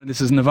This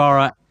is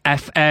Novara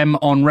FM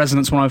on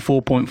Resonance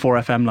 104.4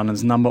 FM,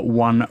 London's number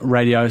one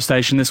radio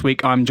station. This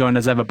week I'm joined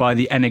as ever by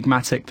the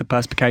enigmatic, the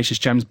perspicacious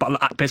James Butler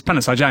at Piers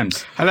Pennis. Hi,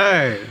 James.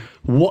 Hello.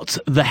 What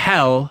the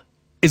hell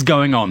is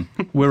going on?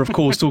 We're, of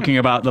course, talking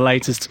about the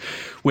latest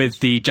with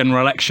the general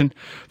election.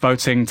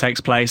 Voting takes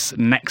place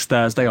next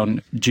Thursday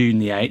on June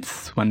the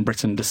 8th, when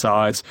Britain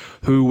decides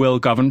who will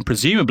govern,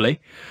 presumably,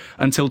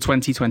 until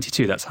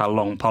 2022. That's how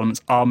long parliaments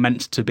are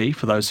meant to be,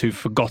 for those who've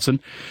forgotten,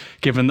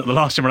 given that the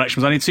last general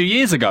election was only 2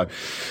 years ago.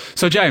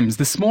 So, James,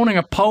 this morning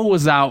a poll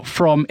was out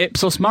from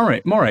Ipsos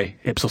Murray,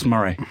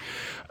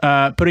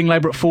 putting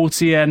Labour at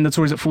 40 and the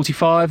Tories at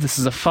 45. This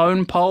is a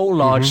phone poll,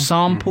 large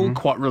sample,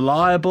 quite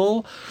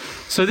reliable.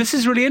 So this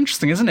is really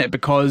interesting, isn't it?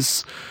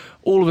 Because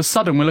all of a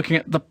sudden we're looking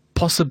at the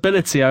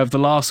possibility over the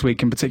last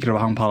week in particular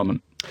of a hung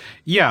parliament.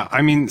 Yeah,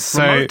 I mean,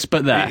 so remote,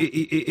 but there.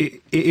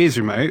 It is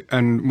remote,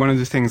 and one of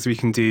the things we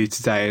can do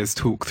today is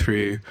talk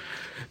through,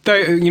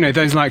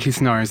 those likely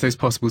scenarios, those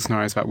possible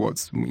scenarios about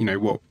what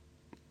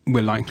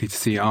we're likely to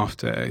see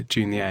after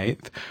June the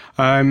 8th.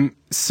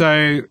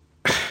 So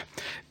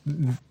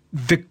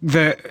the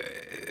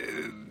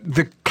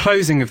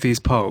closing of these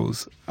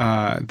polls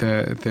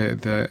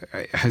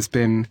has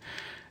been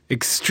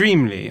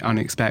extremely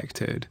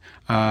unexpected.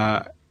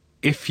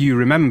 If you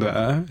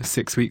remember,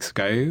 6 weeks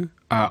ago,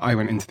 I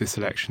went into this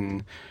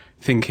election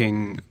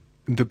thinking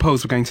the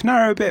polls were going to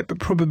narrow a bit, but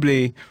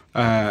probably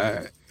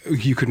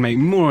you could make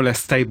more or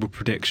less stable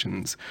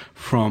predictions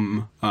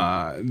from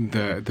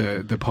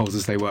the polls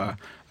as they were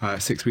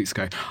 6 weeks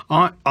ago.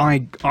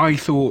 I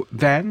thought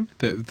then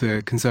that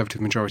the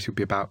Conservative majority would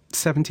be about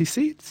 70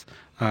 seats.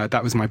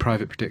 That was my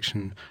private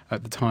prediction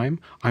at the time.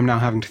 I'm now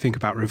having to think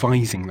about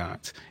revising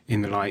that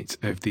in the light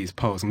of these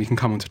polls, and we can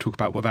come on to talk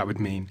about what that would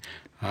mean.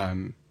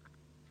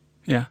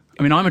 Yeah.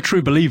 I mean, I'm a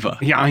true believer.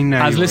 Yeah, I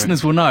know. As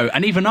listeners will know.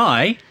 And even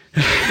I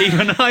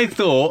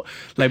thought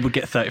Labour would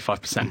get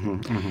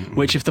 35%,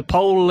 which, if the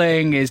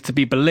polling is to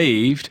be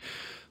believed,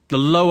 the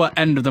lower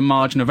end of the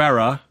margin of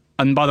error.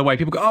 And by the way,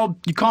 people go, oh,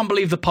 you can't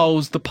believe the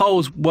polls. The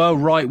polls were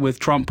right with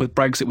Trump, with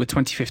Brexit, with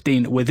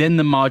 2015, within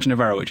the margin of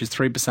error, which is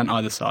 3%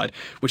 either side,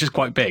 which is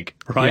quite big,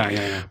 right?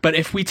 Yeah. But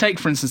if we take,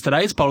 for instance,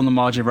 today's poll on the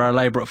margin of error,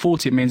 Labour at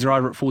 40, it means they're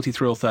either at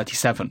 43 or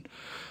 37.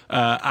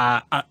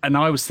 And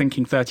I was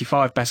thinking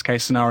 35, best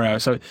case scenario.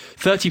 So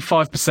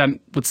 35%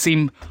 would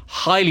seem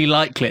highly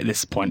likely at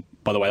this point.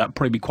 By the way, that would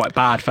probably be quite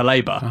bad for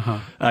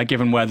Labour,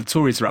 given where the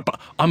Tories are at.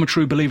 But I'm a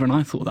true believer, and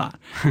I thought that.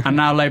 And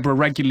now Labour are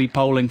regularly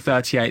polling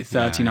 38,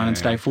 39, and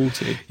today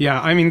 40. Yeah,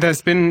 I mean,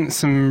 there's been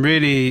some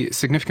really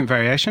significant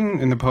variation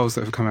in the polls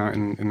that have come out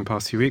in the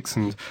past few weeks.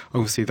 And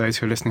obviously those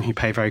who are listening who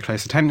pay very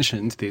close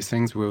attention to these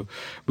things will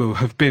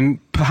have been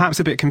perhaps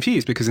a bit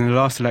confused, because in the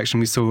last election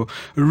we saw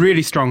a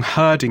really strong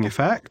herding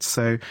effect.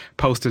 So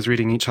pollsters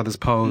reading each other's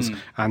polls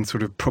and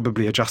sort of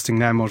probably adjusting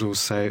their models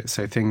so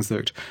things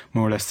looked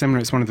more or less similar.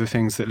 It's one of the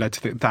things that led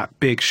to that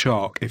big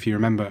shock, if you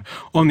remember,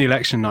 on the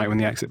election night when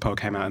the exit poll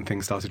came out and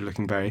things started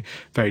looking very,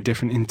 very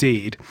different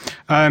indeed.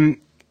 So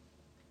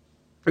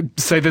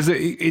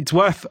it's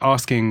worth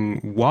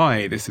asking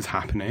why this is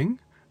happening.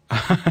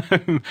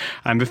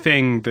 And the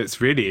thing that's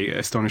really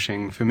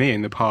astonishing for me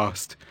in the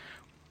past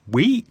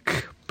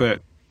week,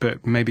 but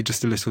maybe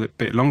just a little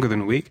bit longer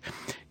than a week,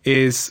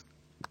 is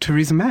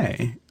Theresa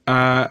May,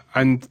 who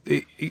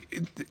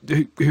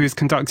is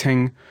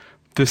conducting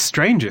the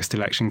strangest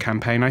election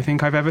campaign I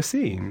think I've ever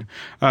seen.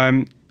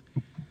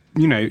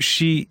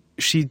 She's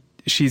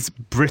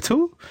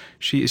brittle.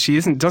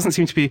 She's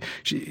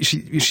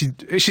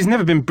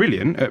never been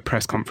brilliant at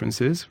press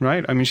conferences,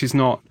 right? I mean, she's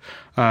not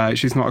a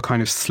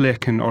kind of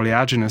slick and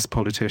oleaginous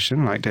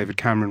politician like David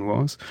Cameron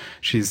was.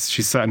 She's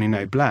certainly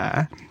no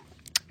Blair.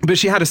 But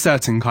she had a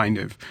certain kind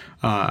of,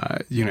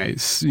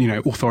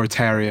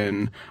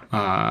 authoritarian,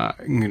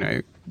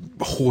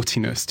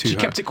 haughtiness to her. She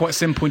kept it quite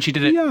simple, and she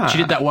did it. Yeah. She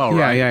did that well,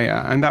 right?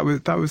 Yeah. And that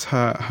was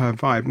her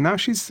vibe. Now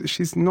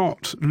she's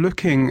not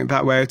looking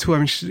that way at all. I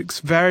mean, she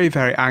looks very,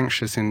 very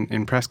anxious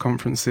in press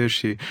conferences.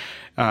 She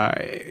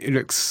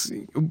looks.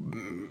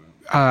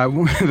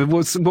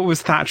 What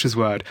was Thatcher's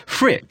word?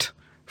 Frit.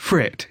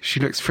 She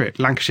looks frit.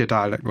 Lancashire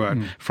dialect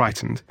word.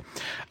 Frightened.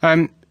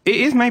 It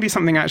is maybe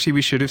something actually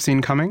we should have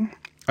seen coming.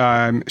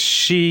 May,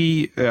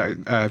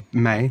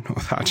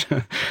 not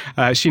Thatcher,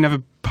 she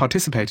never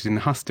participated in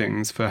the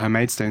hustings for her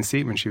Maidstone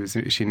seat when she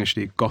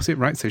initially got it,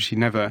 right? So she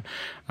never,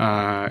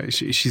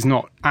 she's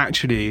not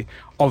actually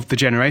of the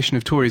generation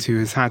of Tories who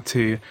has had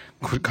to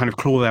kind of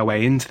claw their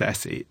way into their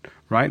seat,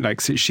 right?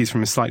 Like, so she's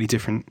from a slightly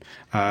different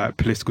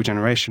political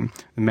generation.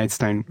 The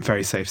Maidstone,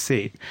 very safe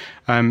seat.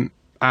 And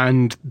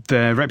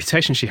the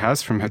reputation she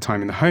has from her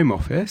time in the Home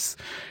Office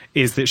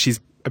is that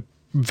she's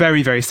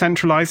very, very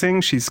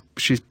centralising. She's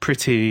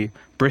pretty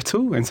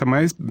brittle in some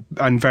ways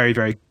and very,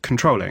 very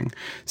controlling.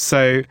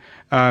 So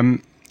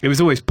it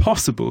was always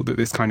possible that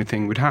this kind of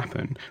thing would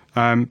happen.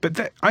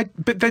 But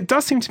there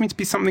does seem to me to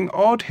be something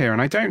odd here,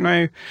 and I don't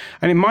know.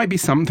 And it might be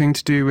something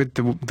to do with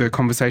the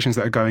conversations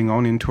that are going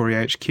on in Tory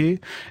HQ.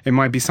 It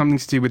might be something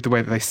to do with the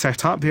way that they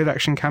set up the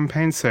election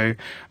campaign. So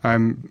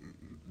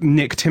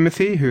Nick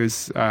Timothy, who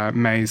is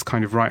May's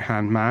kind of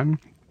right-hand man,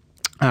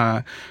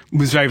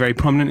 was very, very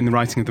prominent in the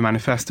writing of the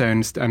manifesto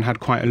and had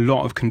quite a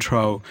lot of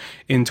control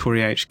in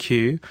Tory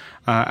HQ.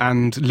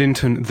 And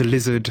Linton the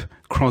Lizard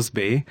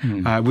Crosby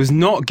was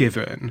not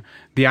given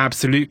the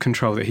absolute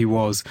control that he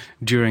was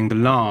during the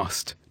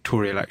last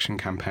Tory election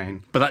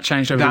campaign. But that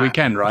changed over the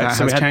weekend, right?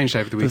 That has changed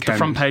over the weekend. The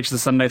front page of the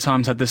Sunday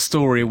Times had this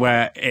story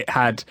where it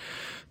had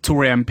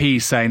Tory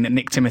MPs saying that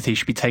Nick Timothy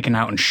should be taken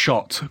out and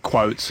shot,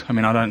 quote. I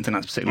mean, I don't think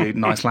that's particularly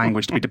nice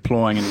language to be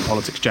deploying in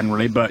politics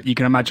generally, but you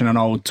can imagine an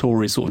old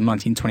Tory sort of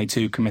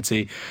 1922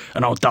 committee,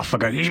 an old duffer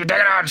going, he should be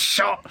taken out and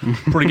shot,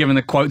 probably giving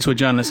the quote to a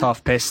journalist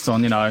half pissed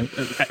on,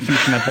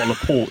 finishing their bottle of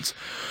port.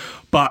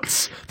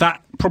 But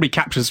that probably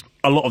captures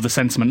a lot of the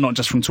sentiment, not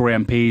just from Tory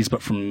MPs,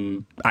 but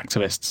from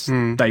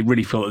activists. They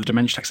really feel that the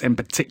dementia tax in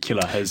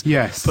particular has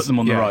put them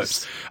on the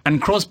ropes. And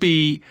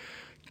Crosby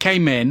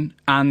came in,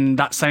 and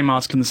that same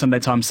article in the Sunday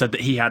Times said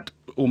that he had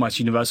almost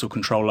universal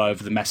control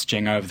over the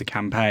messaging, over the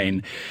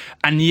campaign.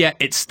 And yet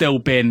it's still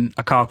been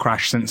a car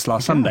crash since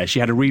last Sunday. She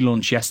had a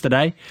relaunch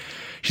yesterday.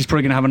 She's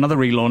probably going to have another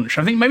relaunch.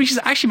 I think maybe she's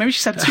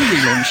had 2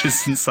 relaunches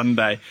since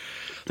Sunday.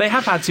 They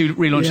have had 2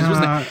 relaunches,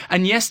 wasn't it?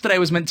 And yesterday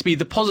was meant to be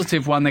the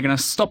positive one. They're going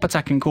to stop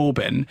attacking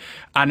Corbyn,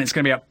 and it's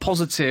going to be a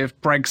positive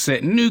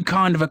Brexit, new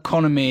kind of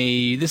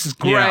economy. This is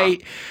great.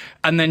 Yeah.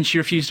 And then she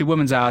refused a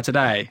woman's hour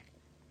today.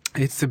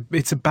 It's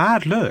a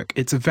bad look.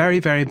 It's a very,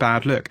 very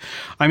bad look.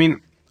 I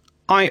mean,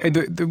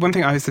 the one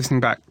thing I was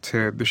listening back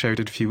to the show we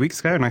did a few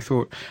weeks ago, and I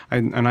thought,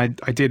 and I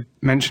did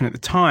mention at the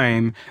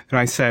time that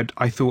I said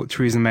I thought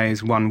Theresa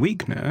May's one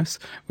weakness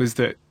was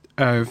that.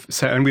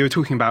 And we were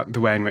talking about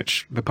the way in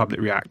which the public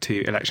react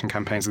to election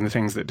campaigns and the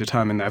things that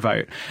determine their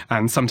vote,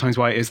 and sometimes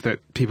why it is that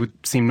people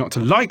seem not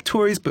to like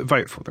Tories but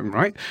vote for them,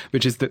 right?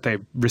 Which is that they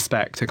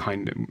respect a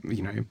kind of,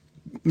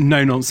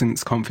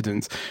 no-nonsense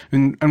confidence.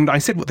 And I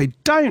said what they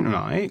don't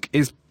like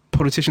is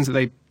politicians that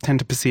they tend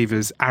to perceive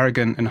as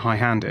arrogant and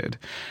high-handed.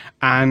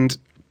 And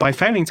by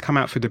failing to come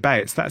out for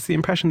debates, that's the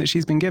impression that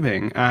she's been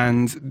giving.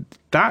 And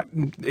that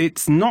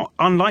it's not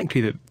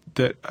unlikely that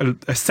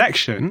a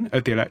section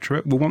of the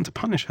electorate will want to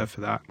punish her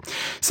for that.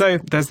 So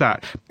there's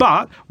that.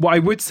 But what I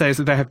would say is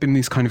that there have been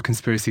these kind of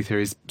conspiracy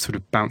theories sort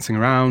of bouncing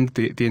around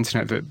the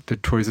internet that the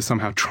Tories are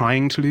somehow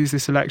trying to lose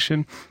this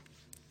election.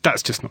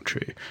 That's just not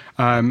true.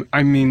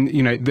 I mean,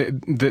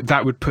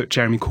 that would put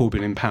Jeremy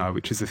Corbyn in power,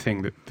 which is a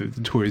thing that the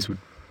Tories would.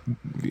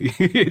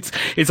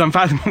 It's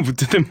unfathomable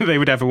to them that they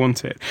would ever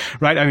want it,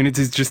 right? I mean, it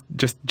is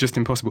just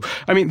impossible.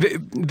 I mean,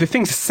 the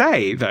thing to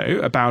say though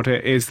about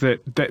it is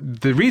that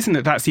the reason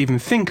that that's even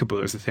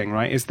thinkable as a thing,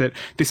 right, is that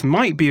this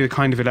might be a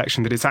kind of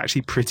election that is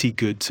actually pretty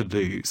good to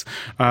lose,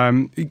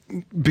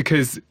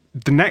 because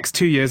the next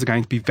 2 years are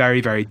going to be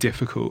very, very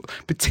difficult,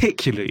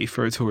 particularly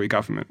for a Tory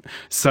government.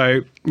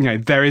 So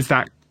there is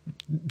that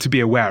to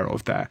be aware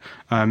of there,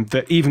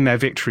 that even their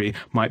victory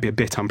might be a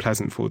bit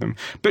unpleasant for them.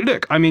 But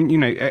look, I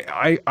mean,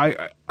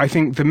 I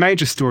think the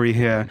major story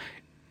here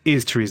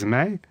is Theresa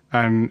May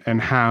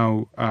and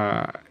how,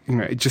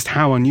 just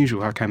how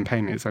unusual her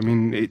campaign is. I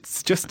mean,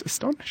 it's just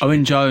astonishing.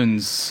 Owen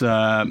Jones sort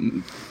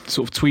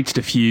of tweeted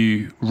a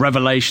few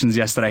revelations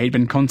yesterday. He'd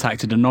been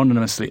contacted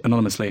anonymously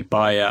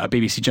by a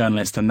BBC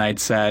journalist, and they'd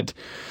said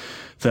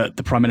that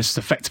the Prime Minister's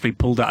effectively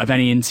pulled out of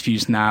any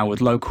interviews now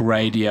with local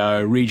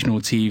radio,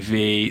 regional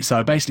TV.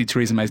 So basically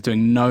Theresa May's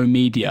doing no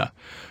media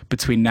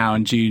between now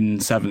and June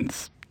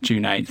 7th,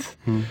 June 8th,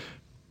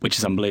 which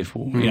is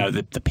unbelievable.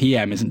 The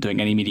PM isn't doing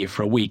any media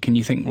for a week. And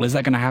you think, well, is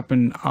that going to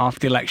happen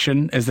after the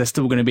election? Is there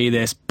still going to be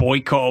this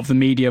boycott of the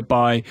media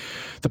by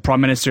the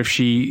Prime Minister if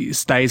she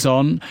stays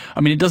on?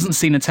 I mean, it doesn't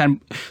seem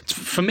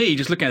for me,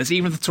 just looking at this,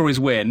 even if the Tories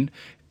win,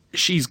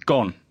 she's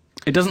gone.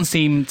 It doesn't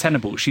seem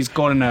tenable. She's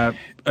gone in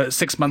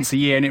 6 months a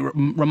year, and it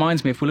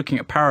reminds me, if we're looking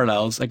at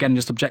parallels, again,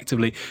 just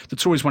objectively, the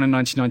Tories won in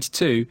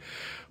 1992,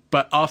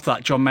 but after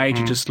that, John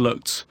Major just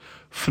looked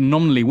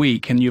phenomenally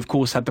weak, and you, of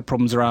course, had the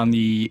problems around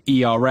the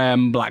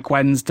ERM, Black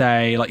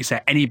Wednesday. Like you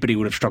say, anybody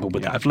would have struggled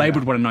with that. If Labour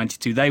had won in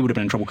 92, they would have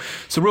been in trouble.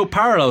 So real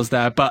parallels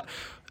there, but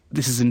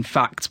this is, in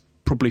fact,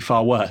 probably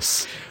far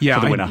worse for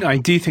the winner. I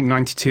do think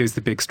 92 is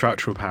the big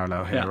structural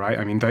parallel here, right?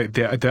 I mean,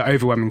 the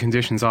overwhelming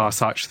conditions are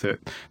such that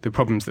the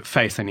problems that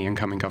face any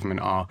incoming government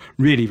are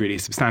really, really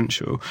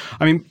substantial.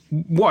 I mean,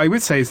 what I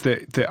would say is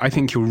that I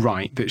think you're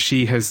right, that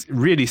she has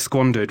really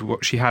squandered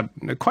what she had,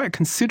 quite a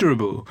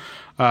considerable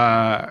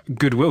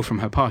goodwill from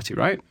her party,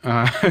 right?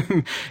 There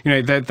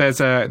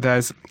was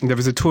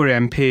a Tory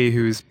MP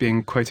who was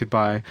being quoted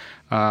by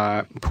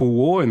Paul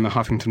Waugh in the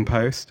Huffington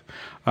Post,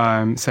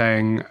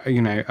 saying,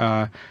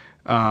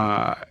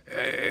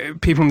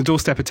 people on the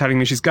doorstep are telling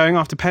me she's going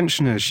after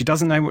pensioners. She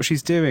doesn't know what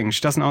she's doing. She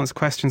doesn't answer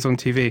questions on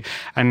TV.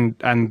 And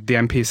the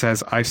MP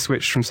says, I've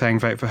switched from saying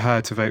vote for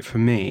her to vote for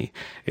me.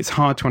 It's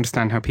hard to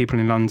understand how people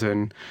in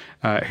London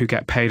who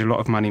get paid a lot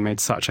of money made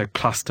such a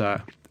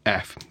cluster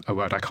F, a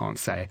word I can't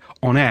say,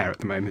 on air at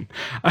the moment.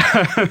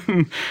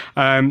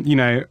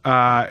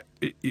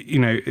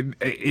 and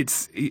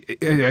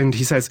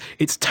he says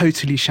it's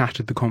totally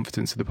shattered the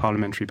confidence of the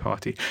parliamentary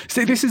party.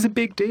 So this is a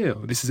big deal.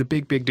 This is a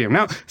big deal.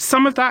 Now,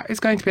 some of that is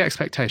going to be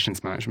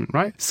expectations management,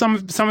 right? Some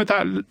of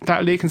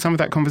that leak and some of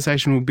that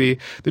conversation will be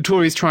the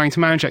Tories trying to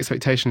manage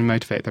expectation and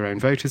motivate their own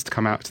voters to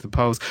come out to the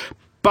polls.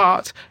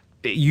 But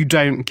you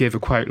don't give a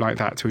quote like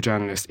that to a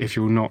journalist if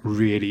you're not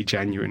really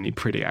genuinely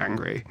pretty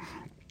angry.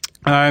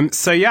 2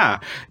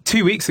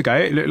 weeks ago,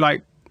 it looked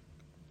like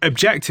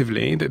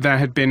objectively that there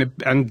had been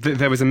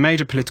there was a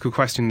major political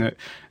question that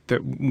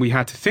we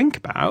had to think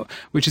about,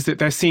 which is that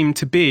there seemed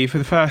to be, for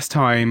the first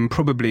time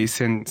probably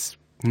since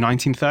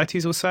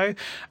 1930s or so,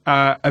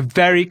 a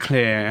very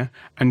clear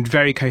and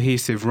very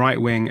cohesive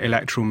right-wing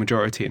electoral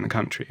majority in the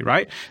country,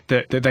 right?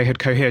 That they had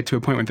cohered to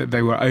a point where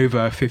they were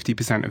over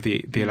 50% of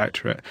the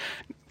electorate.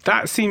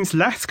 That seems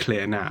less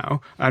clear now,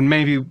 and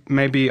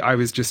maybe I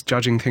was just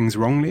judging things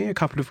wrongly a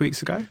couple of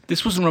weeks ago.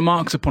 This wasn't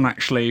remarked upon,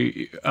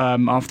 actually,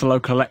 after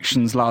local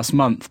elections last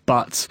month,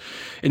 but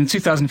in the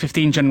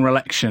 2015 general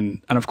election,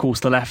 and of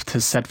course the left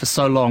has said for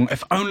so long,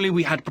 if only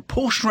we had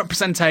proportional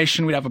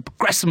representation, we'd have a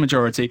progressive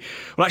majority.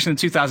 Well, actually, in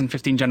the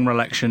 2015 general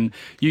election,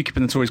 UKIP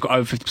and the Tories got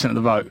over 50% of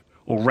the vote,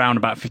 or round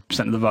about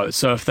 50% of the vote.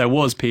 So if there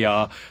was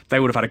PR, they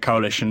would have had a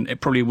coalition.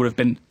 It probably would have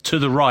been to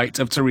the right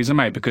of Theresa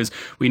May, because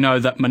we know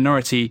that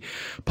minority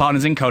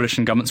partners in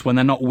coalition governments, when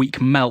they're not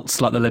weak melts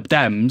like the Lib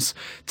Dems,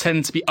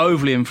 tend to be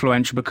overly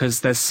influential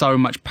because there's so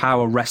much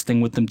power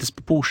resting with them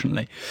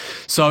disproportionately.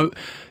 So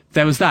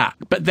there was that.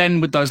 But then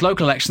with those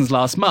local elections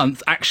last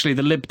month, actually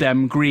the Lib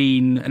Dem,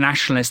 Green,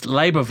 Nationalist,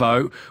 Labour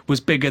vote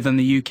was bigger than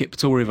the UKIP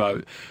Tory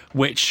vote,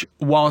 which,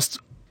 whilst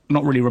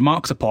not really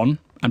remarked upon,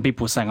 and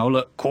people were saying, oh,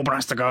 look, Corbyn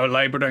has to go,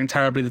 Labour are doing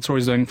terribly, the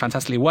Tories are doing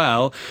fantastically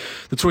well.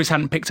 The Tories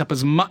hadn't picked up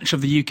as much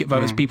of the UKIP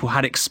vote as people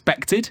had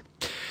expected.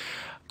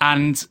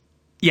 And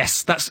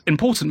yes, that's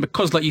important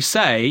because, like you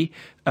say,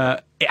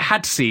 it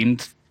had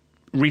seemed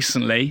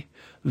recently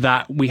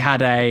that we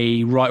had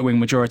a right-wing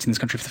majority in this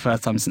country for the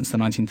first time since the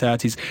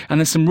 1930s. And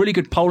there's some really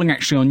good polling,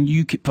 actually, on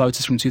UKIP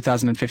voters from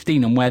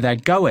 2015 and where they're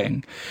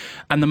going.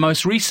 And the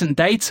most recent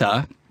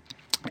data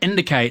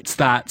indicates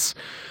that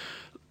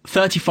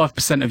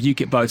 35% of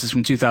UKIP voters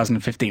from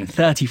 2015,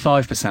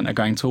 35% are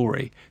going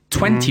Tory,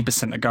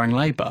 20% are going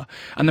Labour.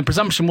 And the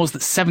presumption was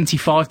that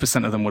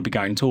 75% of them would be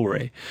going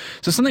Tory.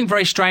 So something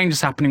very strange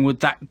is happening with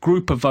that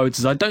group of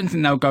voters. I don't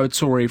think they'll go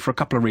Tory for a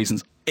couple of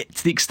reasons.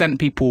 To the extent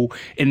people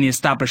in the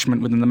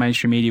establishment within the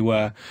mainstream media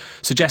were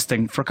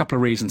suggesting, for a couple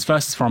of reasons.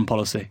 First is foreign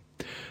policy.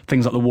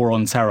 Things like the war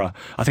on terror.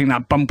 I think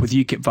that bump with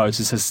UKIP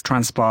voters has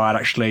transpired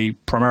actually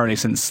primarily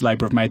since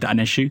Labour have made that an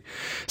issue.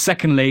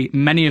 Secondly,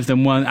 many of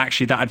them weren't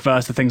actually that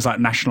adverse to things like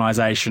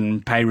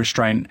nationalisation, pay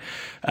restraint,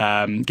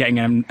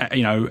 ending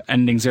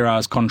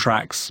zero-hours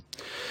contracts.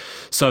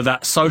 So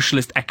that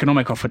socialist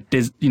economic offer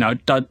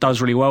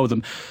does really well with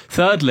them.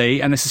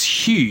 Thirdly, and this is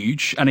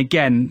huge, and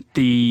again,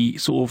 the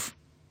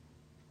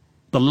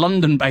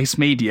London-based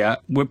media,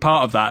 we're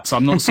part of that, so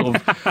I'm not sort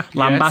of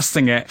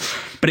lambasting it,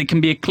 but it can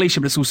be a cliche,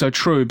 but it's also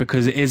true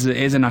because it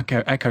is an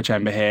echo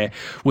chamber here,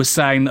 was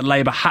saying that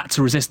Labour had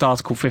to resist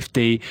Article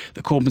 50,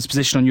 that Corbyn's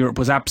position on Europe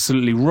was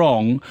absolutely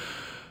wrong,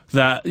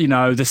 that,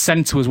 the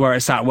centre was where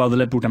it's at. Well, the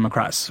Liberal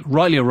Democrats,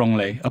 rightly or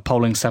wrongly, are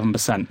polling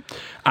 7%.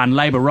 And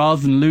Labour,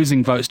 rather than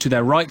losing votes to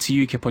their right to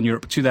UKIP on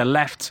Europe, to their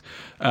left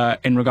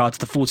in regard to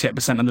the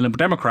 48% of the Liberal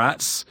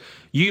Democrats,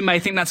 you may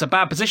think that's a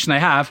bad position they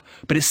have,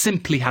 but it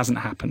simply hasn't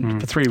happened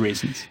for three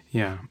reasons.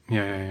 Yeah.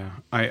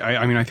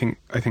 I mean, I think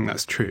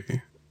that's true.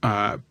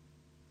 And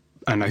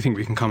I think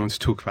we can come on to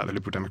talk about the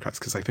Liberal Democrats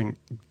because I think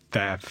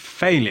they're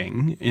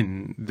failing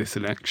in this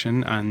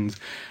election and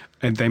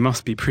they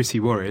must be pretty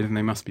worried, and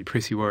they must be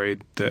pretty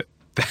worried that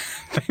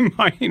they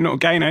might not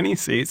gain any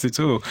seats at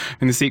all. I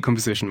mean, the seat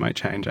composition might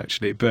change,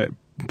 actually. But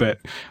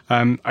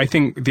I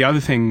think the other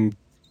thing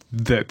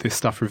that this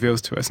stuff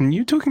reveals to us, and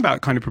you're talking about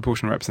kind of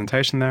proportional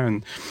representation there,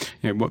 and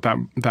what that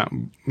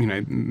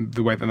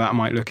the way that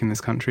might look in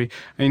this country.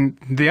 I mean,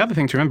 the other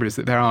thing to remember is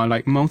that there are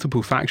like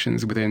multiple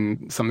factions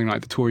within something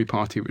like the Tory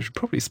party, which would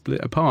probably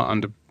split apart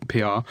under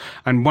PR.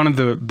 And one of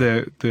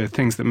the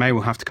things that May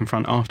will have to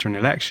confront after an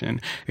election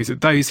is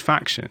that those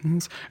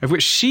factions, of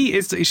which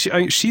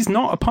she's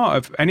not a part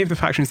of any of the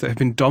factions that have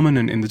been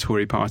dominant in the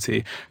Tory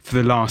party for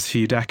the last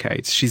few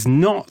decades. She's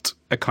not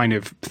a kind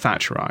of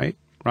Thatcherite.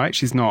 Right,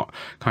 she's not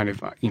kind of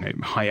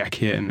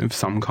Hayekian of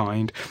some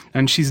kind,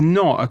 and she's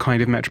not a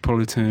kind of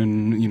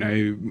metropolitan,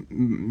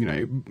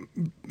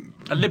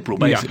 a liberal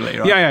basically.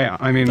 Right? Yeah.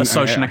 I mean, a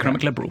social and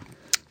economic liberal.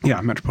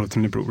 Yeah,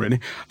 metropolitan liberal, really.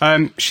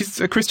 She's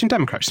a Christian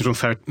Democrat. She's an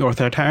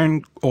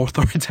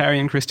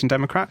authoritarian Christian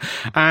Democrat.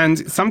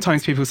 And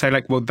sometimes people say,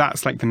 well,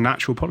 that's like the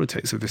natural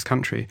politics of this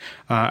country,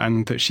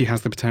 and that she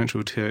has the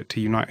potential to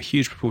unite a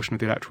huge proportion of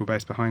the electoral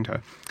base behind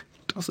her.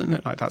 Doesn't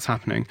look like that's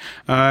happening.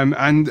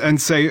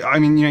 And so, I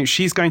mean,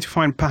 she's going to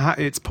find perhaps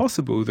it's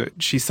possible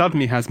that she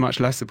suddenly has much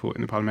less support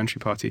in the parliamentary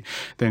party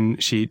than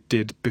she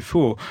did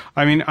before.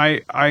 I mean, I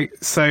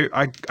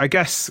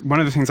guess one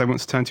of the things I want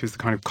to turn to is the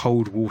kind of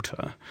cold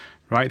water,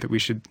 right? That we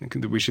should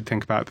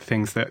think about the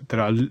things that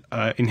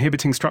are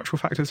inhibiting structural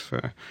factors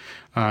for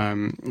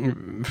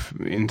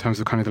in terms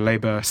of kind of the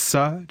Labour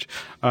surge.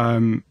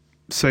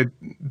 So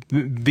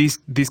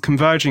these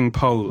converging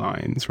poll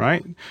lines,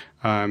 right?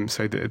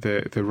 So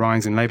the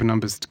rise in Labour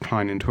numbers,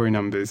 decline in Tory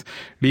numbers,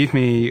 leave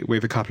me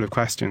with a couple of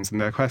questions, and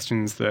they're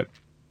questions that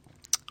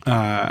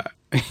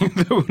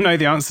that we'll know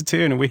the answer to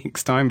in a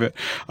week's time, but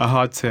are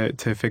hard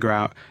to figure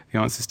out the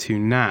answers to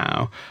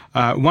now.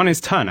 One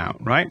is turnout,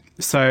 right?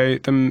 So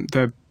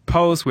the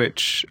polls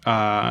which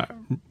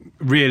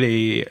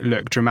really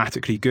look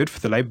dramatically good for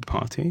the Labour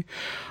Party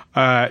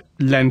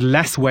lend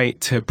less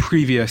weight to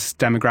previous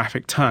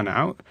demographic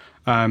turnout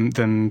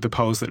than the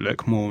polls that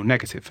look more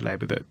negative for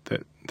Labour,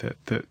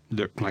 that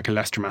look like a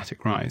less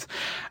dramatic rise.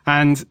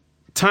 And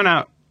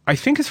turnout, I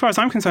think, as far as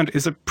I'm concerned,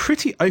 is a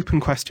pretty open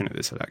question at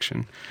this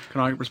election. Can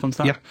I respond to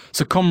that? Yeah.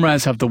 So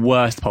Comrades have the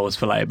worst polls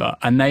for Labour,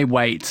 and they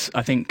weight,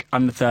 I think,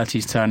 under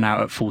 30s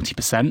turnout at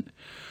 40%,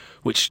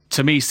 which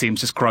to me seems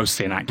just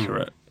grossly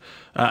inaccurate.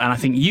 And I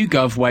think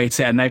YouGov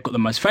weight it, and they've got the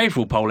most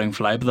favourable polling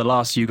for Labour. The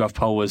last YouGov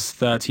poll was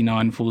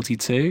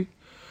 39-42.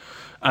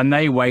 And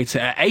they weight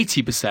it at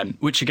 80%,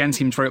 which again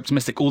seems very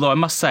optimistic, although I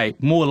must say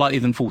more likely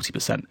than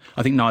 40%.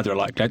 I think neither are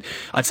likely.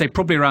 I'd say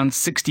probably around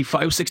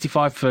 65. It was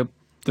 65 for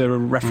the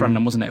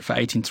referendum, wasn't it, for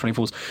 18 to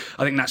 24s?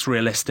 I think that's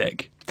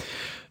realistic.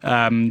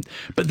 But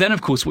then,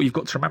 of course, what you've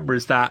got to remember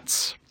is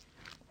that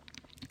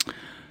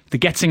the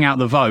getting out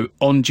the vote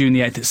on June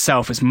the 8th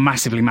itself is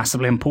massively,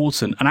 massively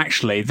important. And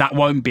actually, that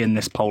won't be in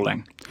this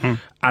polling.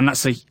 And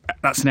that's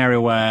an area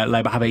where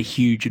Labour have a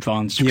huge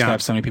advantage because they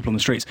have so many people on the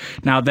streets.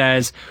 Now,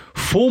 there's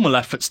formal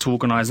efforts to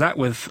organise that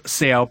with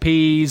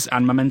CLPs,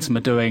 and Momentum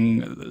are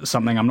doing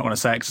something. I'm not going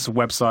to say it because it's a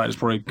website. It's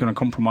probably going to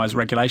compromise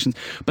regulations.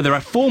 But there are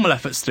formal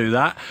efforts to do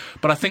that.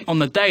 But I think on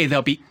the day,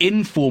 there'll be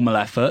informal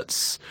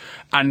efforts,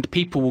 and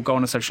people will go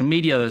on social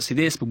media, they'll see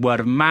this,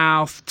 word of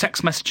mouth,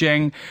 text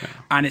messaging,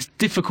 and it's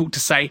difficult to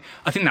say.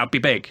 I think that would be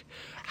big.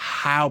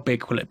 How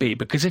big will it be?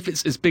 Because if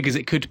it's as big as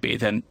it could be,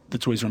 then the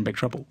Tories are in big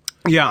trouble.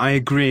 Yeah, I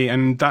agree.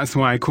 And that's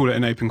why I call it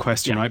an open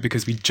question, right?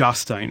 Because we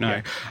just don't know.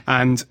 Yeah.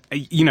 And,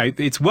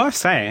 it's worth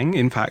saying,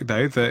 in fact,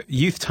 though, that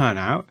youth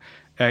turnout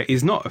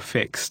is not a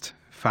fixed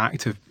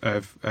fact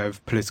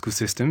of political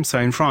systems. So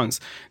in France,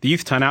 the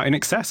youth turn out in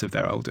excess of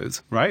their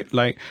elders, right?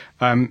 Like,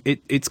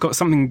 it's got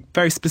something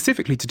very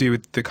specifically to do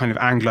with the kind of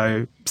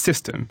Anglo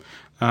system.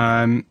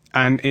 And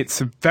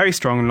it's a very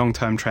strong and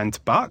long-term trend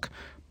to buck.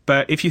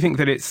 But if you think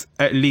that it's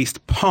at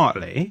least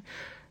partly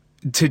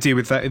to do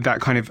with that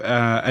kind of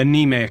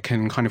anemic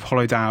and kind of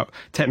hollowed out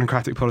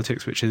technocratic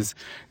politics, which is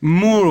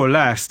more or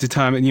less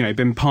determined,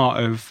 been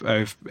part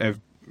of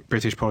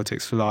British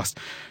politics for the last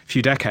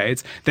few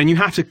decades, then you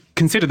have to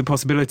consider the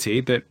possibility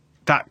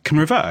that can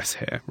reverse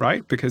here,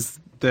 right?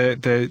 Because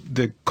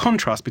the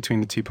contrast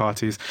between the two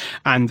parties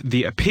and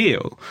the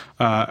appeal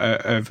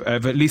of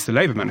at least the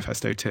Labour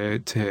manifesto to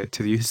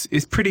the youth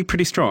is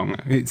pretty strong.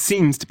 It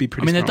seems to be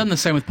pretty strong. They've done the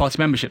same with party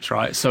memberships,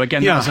 right? So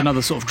again, that was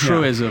another sort of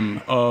truism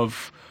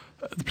of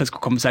the political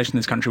conversation in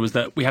this country, was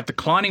that we have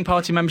declining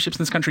party memberships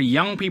in this country.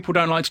 Young people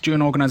don't like to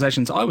join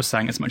organisations. I was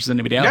saying as much as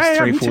anybody else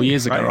 3-4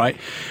 years ago, right?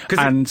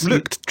 Because it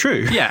looked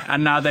true. Yeah,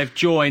 and now they've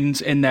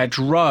joined in their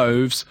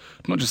droves,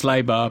 not just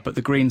Labour, but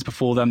the Greens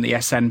before them, the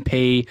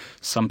SNP.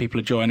 Some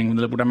people are joining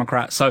the Liberal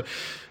Democrats. So,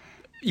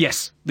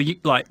 yes, the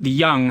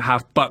young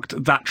have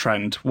bucked that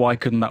trend. Why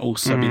couldn't that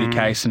also be the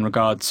case in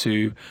regard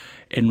to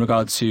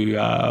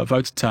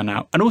voter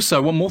turnout? And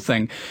also, one more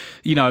thing,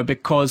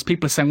 because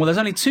people are saying, well, there's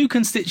only two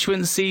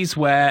constituencies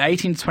where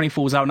 18 to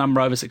 24s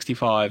outnumber over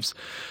 65s.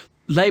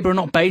 Labour are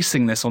not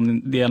basing this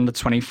on the under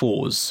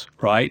 24s,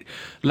 right?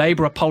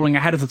 Labour are polling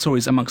ahead of the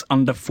Tories amongst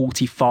under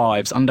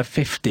 45s, under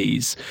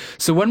 50s.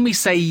 So when we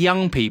say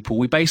young people,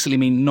 we basically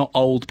mean not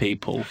old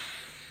people.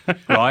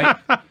 Right?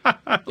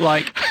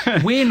 Like,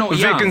 we're not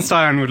young.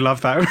 Wittgenstein would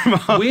love that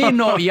remark. We're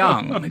not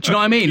young. Do you know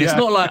what I mean? It's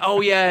not like,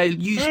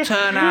 youth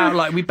turn out.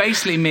 Like, we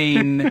basically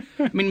mean,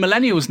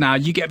 millennials now,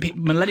 you get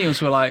millennials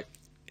who are like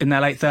in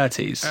their late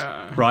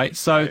 30s, right?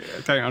 So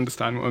I don't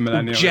understand what a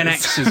millennial Gen is.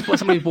 X is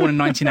somebody born in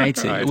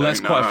 1980. Well, that's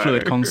quite a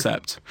fluid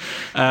concept.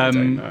 I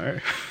don't know.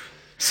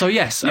 So,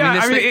 yes,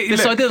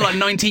 this idea that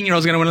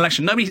 19-year-olds are going to win an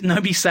election,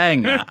 nobody's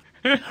saying that,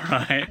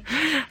 right?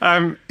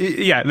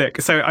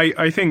 So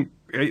I think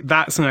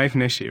that's an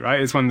open issue, right?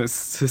 It's one that's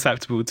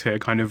susceptible to a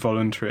kind of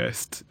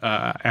voluntarist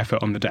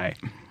effort on the day.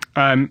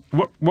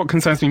 What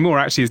concerns me more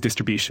actually is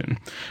distribution.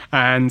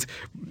 And,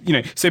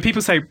 so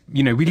people say,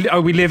 we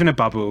live in a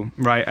bubble,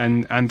 right?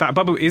 And that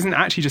bubble isn't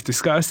actually just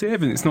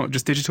discursive, and it's not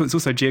just digital, it's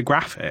also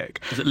geographic.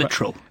 Is it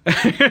literal?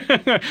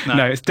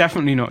 No, it's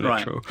definitely not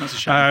literal. Right. That's a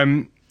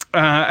shame. So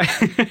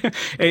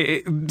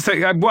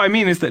what I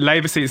mean is that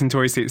Labour seats and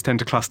Tory seats tend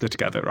to cluster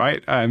together,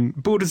 right?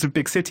 Borders of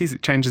big cities,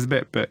 it changes a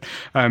bit, but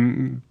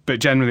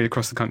generally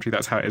across the country,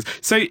 that's how it is.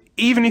 So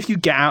even if you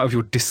get out of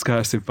your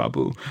discursive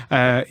bubble,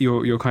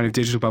 your kind of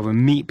digital bubble,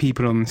 and meet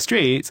people on the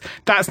streets,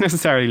 that's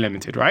necessarily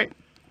limited, right?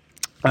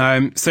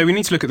 So we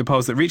need to look at the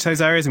polls that reach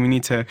those areas, and we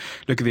need to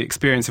look at the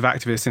experience of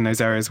activists in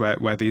those areas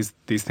where these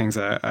things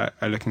are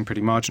looking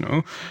pretty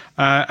marginal.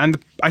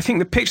 I think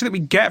the picture that we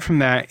get from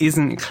there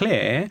isn't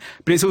clear,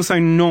 but it's also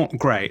not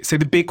great. So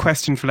the big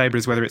question for Labour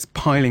is whether it's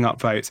piling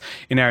up votes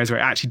in areas where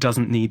it actually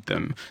doesn't need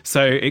them.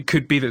 So it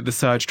could be that the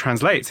surge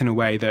translates in a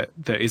way that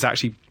is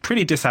actually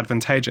pretty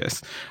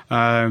disadvantageous.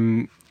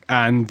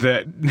 And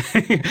that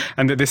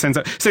this ends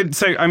up. So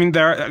I mean,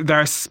 there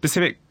are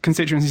specific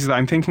constituencies that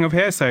I'm thinking of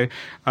here. So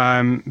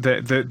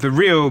the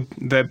real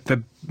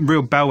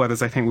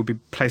bellwethers, I think, would be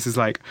places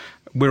like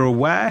Wirral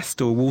West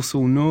or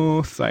Walsall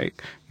North,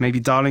 like maybe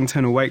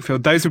Darlington or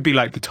Wakefield. Those would be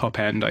like the top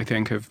end, I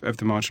think, of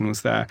the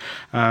marginals there.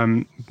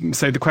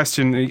 So the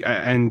question,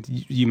 and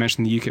you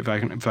mentioned the UKIP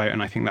vote,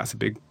 and I think that's a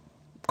big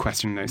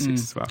question in those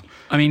seats as well.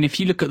 I mean, if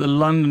you look at the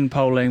London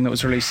polling that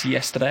was released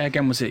yesterday,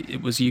 again,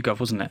 it was YouGov,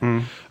 wasn't it?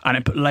 And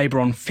it put Labour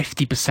on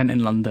 50%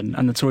 in London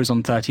and the Tories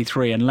on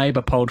 33%, and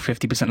Labour polled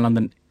 50% in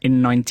London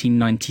in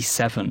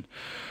 1997.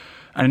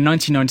 And in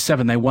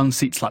 1997, they won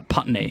seats like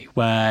Putney,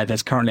 where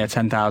there's currently a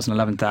 10,000,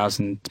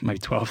 11,000, maybe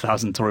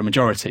 12,000 Tory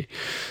majority.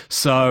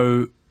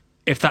 So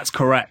if that's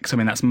correct, I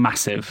mean, that's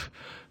massive.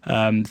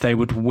 They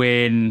would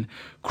win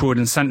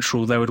Croydon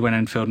Central, they would win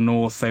Enfield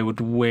North, they would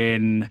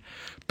win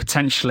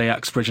potentially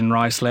Uxbridge and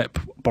Ruislip,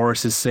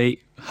 Boris's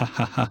seat.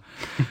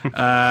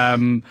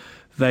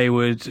 They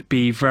would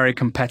be very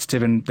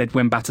competitive, and they'd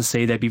win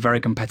Battersea. They'd be very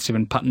competitive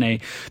in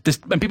Putney.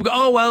 And people go,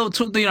 oh, well,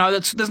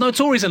 there's no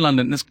Tories in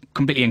London. That's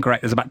completely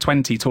incorrect. There's about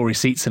 20 Tory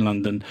seats in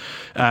London.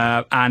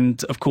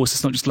 And, of course,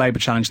 it's not just Labour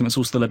challenging them, it's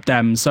also the Lib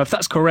Dems. So if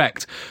that's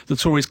correct, the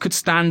Tories could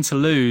stand to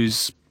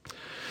lose,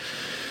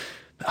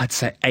 I'd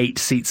say, 8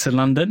 seats in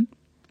London.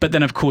 But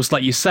then, of course,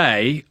 like you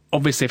say,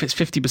 obviously, if it's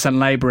 50%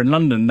 Labour in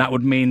London, that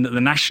would mean that the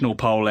national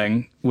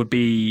polling would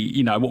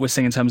be, what we're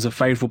seeing in terms of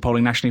favourable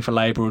polling nationally for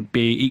Labour would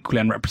be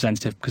equally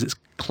unrepresentative because it's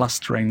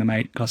clustering in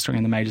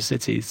the major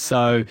cities.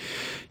 So,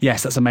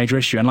 yes, that's a major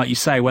issue. And like you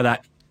say, where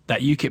that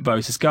UKIP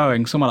vote is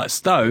going, somewhere like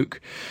Stoke,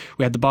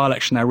 we had the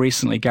by-election there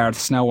recently, Gareth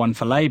Snell won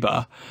for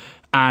Labour,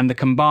 and the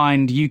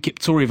combined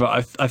UKIP-Tory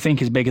vote, I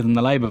think, is bigger than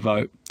the Labour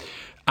vote.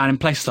 And in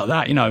places like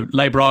that,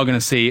 Labour are going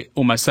to see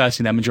almost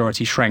certainly their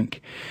majority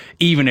shrink,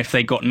 even if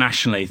they got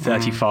nationally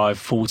 35,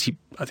 40,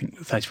 I think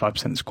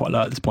 35% is quite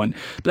low at this point,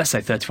 but let's say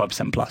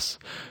 35% plus.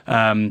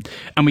 And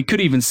we could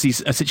even see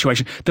a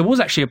situation. There was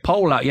actually a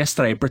poll out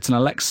yesterday, Britain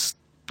Elects.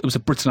 It was a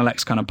Britain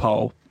Elects kind of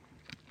poll.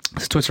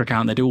 It's a Twitter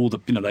account. They do all the,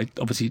 they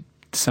obviously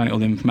disseminate all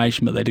the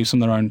information, but they do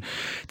some of their own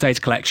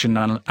data collection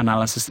and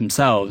analysis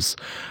themselves.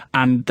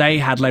 And they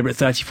had Labour at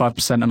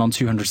 35% and on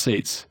 200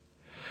 seats,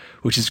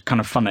 which is kind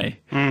of funny.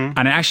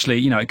 And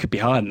actually, it could be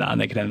higher than that, and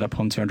they could end up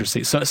on 200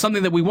 seats. So it's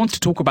something that we want to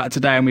talk about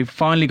today, and we've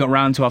finally got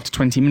round to after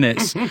 20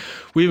 minutes.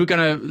 We were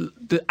going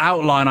to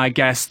outline, I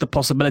guess, the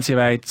possibility of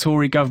a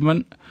Tory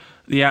government,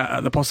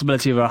 the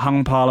possibility of a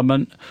hung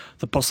parliament,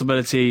 the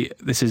possibility,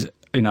 this is,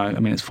 it's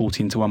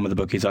 14-1 with the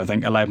bookies, I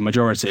think, a Labour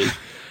majority,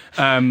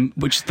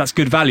 which that's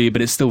good value,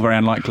 but it's still very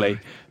unlikely.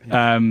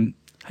 Hey,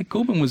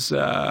 Corbyn was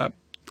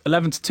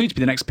 11-2 to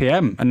be the next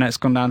PM, and now it's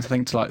gone down to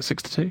like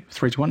 6-2,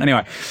 3-1.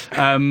 Anyway,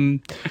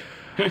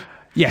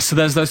 yes, so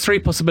there's those three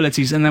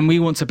possibilities, and then we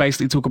want to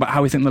basically talk about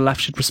how we think the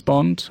left should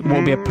respond. What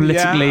would be a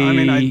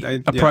politically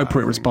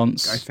appropriate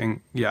response? I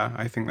think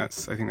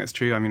that's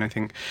true. I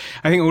think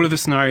all of the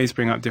scenarios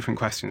bring up different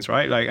questions,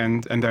 right? Like,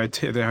 and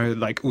there are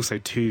like also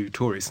two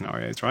Tory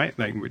scenarios, right?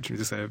 Like, which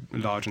is a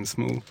large and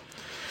small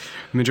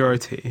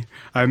majority,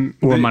 or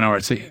a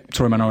minority,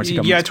 Tory minority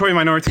government. Yeah, Tory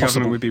minority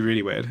government would be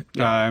really weird.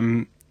 Yeah.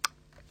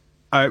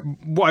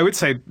 What I would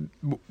say,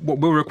 what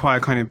will require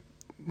kind of,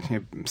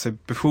 so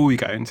before we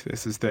go into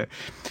this, is that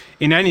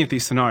in any of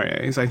these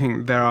scenarios, I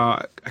think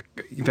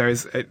there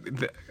is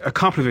a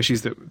couple of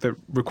issues that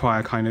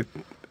require kind of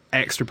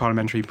extra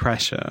parliamentary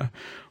pressure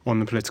on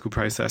the political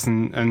process,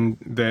 and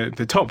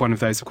the top one of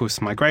those, of course,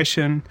 is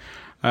migration.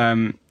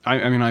 I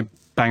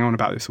bang on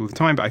about this all the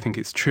time, but I think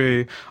it's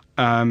true.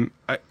 At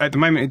the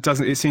moment,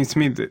 it seems to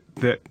me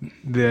that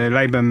the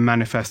Labour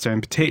manifesto in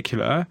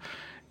particular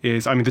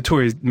is, the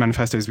Tory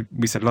manifesto, as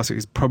we said last week,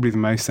 is probably the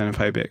most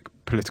xenophobic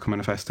political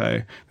manifesto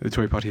that the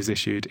Tory party has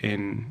issued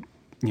in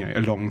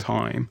a long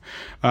time.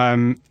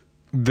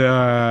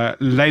 The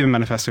Labour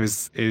manifesto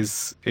has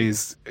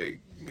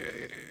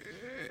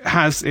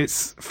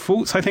its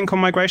faults, I think, on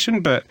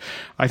migration, but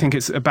I think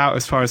it's about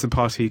as far as the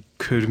party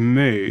could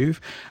move,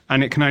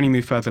 and it can only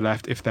move further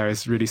left if there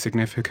is really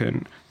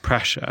significant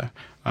pressure,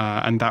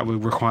 and that will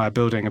require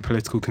building a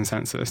political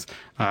consensus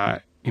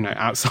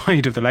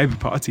outside of the Labour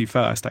Party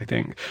first, I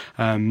think.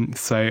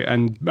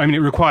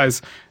 It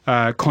requires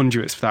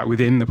conduits for that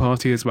within the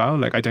party as well.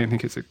 Like, I don't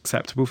think it's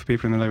acceptable for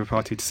people in the Labour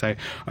Party to say,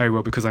 oh,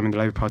 well, because I'm in the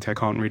Labour Party, I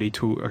can't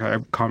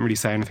really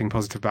say anything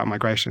positive about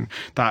migration.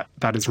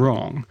 That is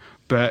wrong.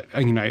 But,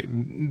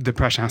 the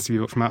pressure has to be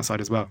built from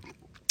outside as well.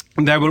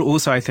 There will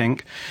also, I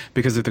think,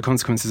 because of the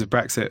consequences of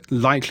Brexit,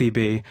 likely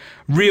be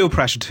real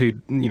pressure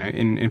to,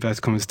 in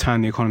inverted commas,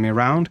 turn the economy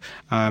around.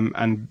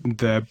 And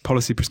the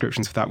policy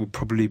prescriptions for that will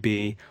probably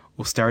be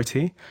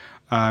austerity.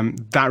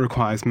 that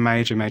requires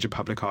major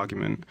public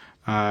argument.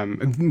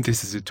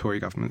 This is a Tory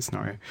government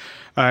scenario.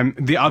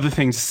 The other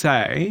thing to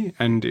say,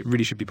 and it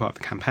really should be part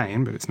of the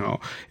campaign, but it's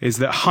not, is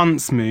that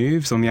Hunt's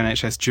moves on the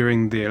NHS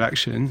during the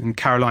election, and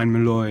Caroline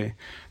Malloy,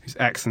 who's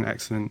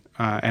excellent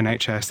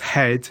NHS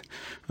head,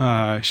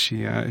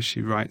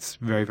 she writes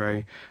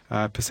very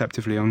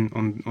perceptively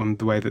on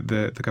the way that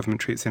the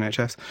government treats the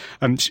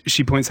NHS.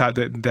 She points out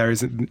that there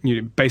is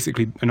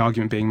basically an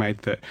argument being made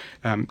that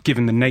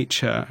given the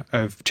nature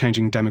of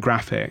changing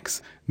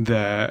demographics,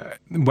 the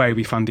way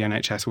we fund the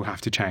NHS will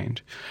have to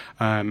change,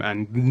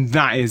 and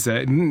that is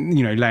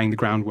laying the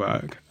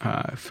groundwork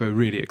for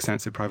really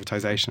extensive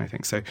privatisation, I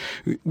think. So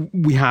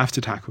we have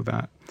to tackle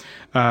that.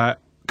 A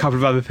couple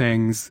of other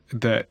things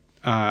that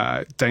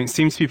don't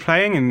seem to be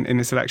playing in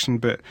this election,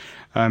 but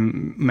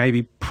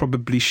maybe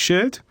probably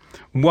should.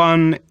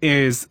 One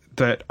is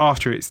that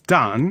after it's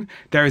done,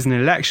 there is an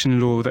election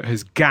law that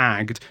has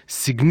gagged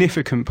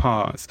significant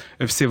parts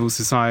of civil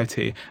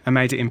society and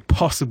made it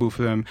impossible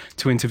for them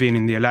to intervene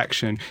in the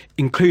election,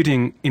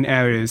 including in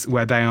areas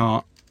where they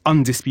are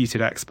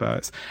undisputed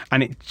experts,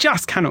 and it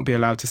just cannot be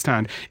allowed to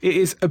stand. It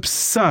is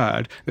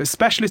absurd that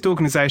specialist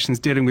organisations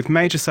dealing with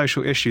major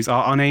social issues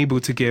are unable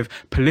to give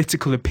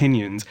political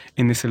opinions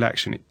in this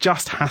election. It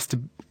just has to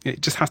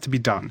be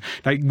done.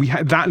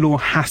 That law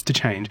has to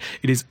change.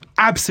 It is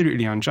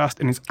absolutely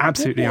unjust and it's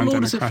absolutely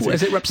undemocratic.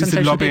 Is it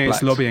representation of people?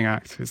 It's lobbying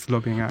act. It's the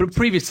lobbying act. But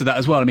previous to that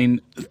as well, I mean,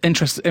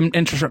 interest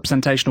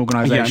representation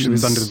organisations. Yeah, it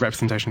was under the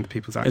Representation of the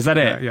People's Act. Is that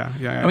it? Yeah.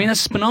 I mean,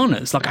 that's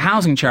bananas. Like a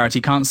housing charity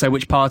can't say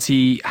which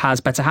party has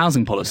better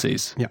housing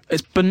policies. Yeah.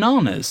 It's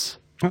bananas.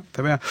 Oh,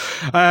 there we are.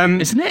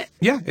 Isn't it?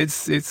 Yeah,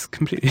 it's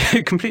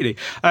completely.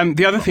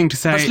 The other thing to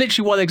say... That's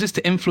literally why they exist,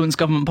 to influence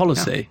government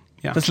policy.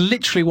 Yeah. That's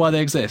literally why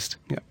they exist.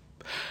 Yeah.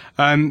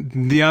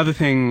 The other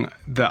thing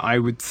that I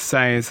would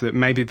say is that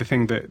maybe the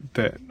thing that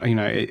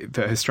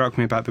has struck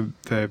me about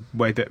the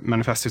way that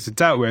manifestos are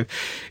dealt with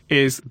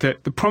is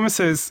that the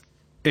promises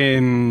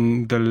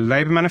in the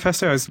Labour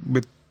manifesto, as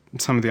with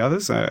some of the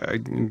others,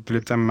 the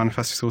Lib Dem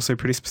manifesto is also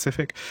pretty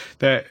specific.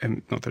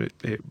 Not that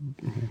it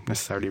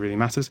necessarily really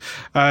matters.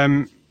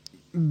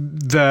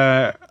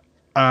 The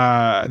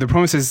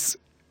promises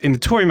in the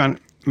Tory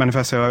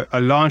manifesto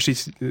are largely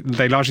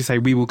say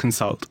we will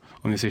consult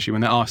on this issue. When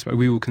they're asked about,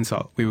 we will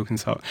consult.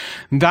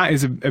 And that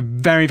is a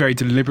very, very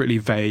deliberately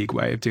vague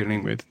way of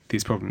dealing with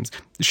these problems.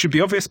 It should be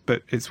obvious,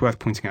 but it's worth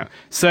pointing out.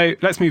 So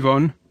let's move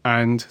on,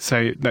 and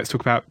so let's talk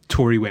about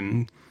Tory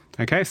win.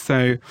 Okay,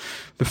 so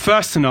the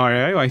first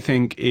scenario, I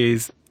think,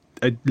 is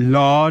a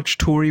large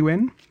Tory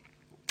win.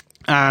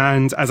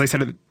 And as I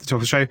said at the top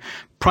of the show,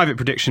 private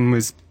prediction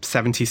was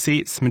 70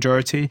 seats,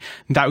 majority.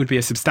 That would be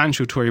a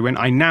substantial Tory win.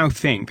 I now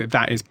think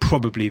that is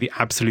probably the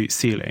absolute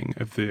ceiling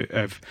of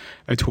a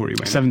Tory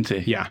win.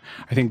 70? Yeah.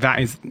 I think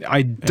that is...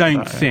 I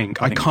can't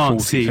 40,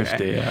 see...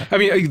 50, yeah. I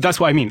mean, that's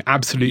what I mean,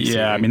 absolute ceiling.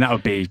 Yeah, I mean, that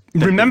would be...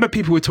 Remember,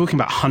 people were talking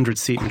about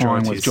 100-seat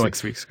majorities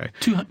 6 weeks ago.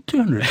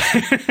 200.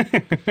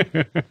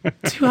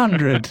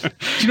 200. Do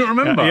you not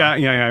remember?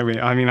 Yeah.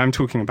 I mean, I'm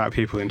talking about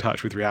people in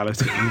touch with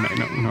reality.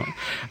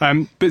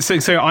 Not. But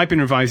so I've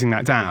been revising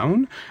that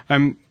down.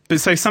 But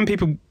so some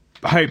people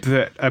hope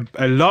that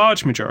a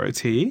large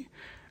majority...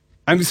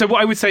 so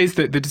what I would say is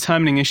that the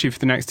determining issue for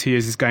the next 2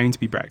 years is going to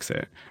be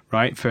Brexit,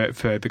 right, for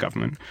the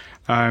government.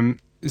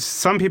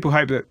 Some people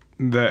hope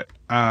that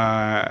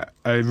a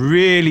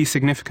really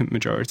significant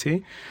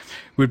majority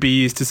would be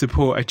used to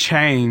support a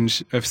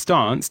change of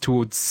stance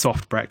towards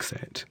soft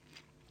Brexit.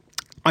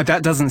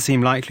 That doesn't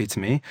seem likely to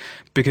me,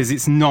 because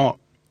it's not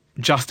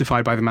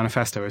justified by the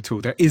manifesto at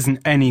all. There isn't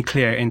any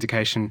clear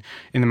indication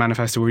in the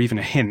manifesto, or even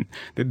a hint,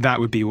 that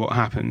would be what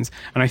happens.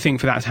 And I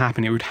think for that to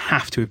happen, it would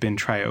have to have been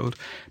trailed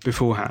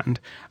beforehand.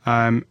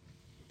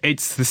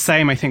 It's the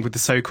same, I think, with the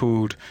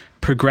so-called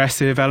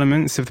progressive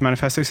elements of the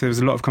manifesto. So there was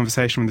a lot of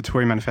conversation when the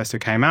Tory manifesto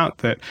came out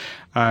that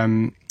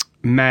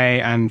May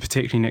and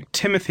particularly Nick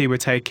Timothy were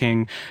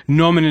taking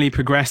nominally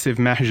progressive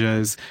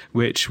measures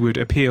which would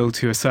appeal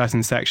to a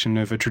certain section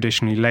of a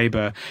traditionally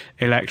Labour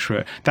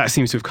electorate. That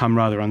seems to have come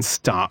rather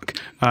unstuck.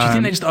 Do you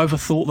think they just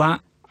overthought that?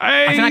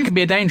 I think that could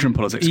be a danger in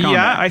politics, can't it?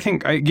 I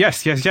think,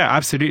 yes,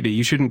 absolutely.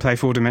 You shouldn't play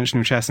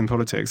four-dimensional chess in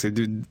politics.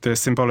 The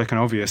symbolic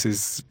and obvious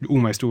is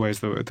almost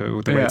always the way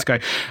to go.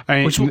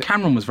 Which is what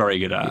Cameron was very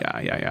good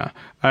at. Yeah.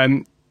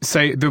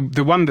 So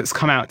the one that's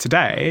come out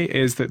today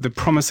is that the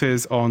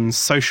promises on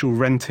social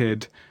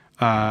rented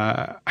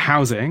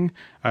housing,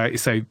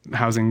 so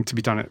housing to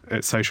be done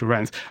at social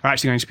rents, are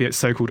actually going to be at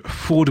so-called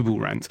affordable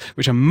rents,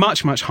 which are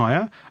much, much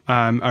higher,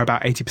 are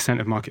about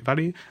 80% of market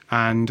value,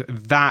 and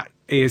that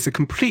is a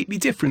completely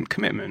different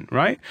commitment,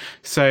 right?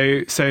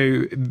 So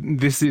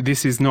this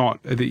is not,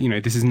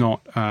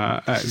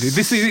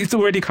 it's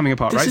already coming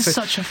apart, right? This is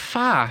such a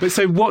faff. But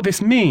so what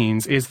this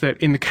means is that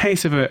in the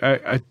case of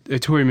a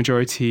Tory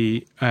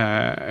majority,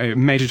 a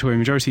major Tory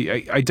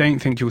majority, I don't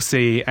think you'll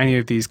see any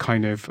of these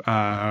kind of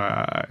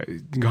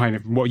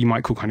what you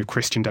might call kind of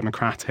Christian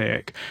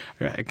democratic,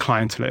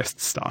 clientelist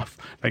stuff.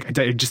 Like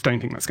I just don't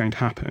think that's going to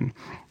happen.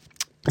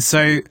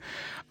 So.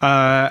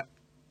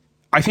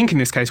 I think in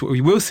this case, what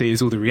we will see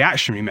is all the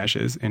reactionary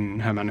measures in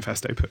her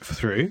manifesto put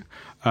through,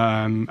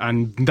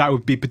 and that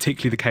would be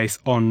particularly the case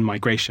on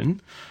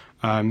migration.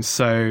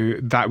 So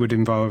that would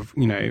involve,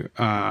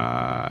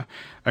 a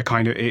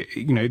kind of,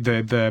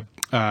 the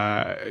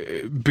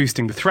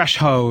boosting the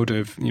threshold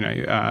of,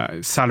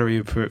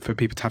 salary for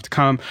people to have to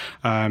come.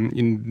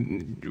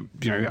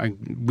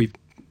 We've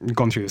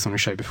gone through this on a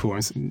show before.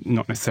 It's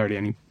not necessarily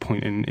any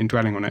point in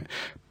dwelling on it,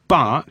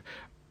 but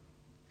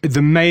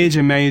the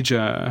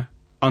major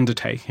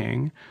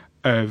undertaking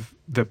of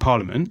the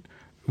Parliament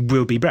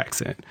will be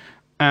Brexit,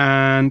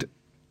 and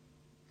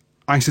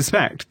I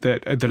suspect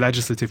that the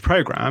legislative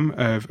programme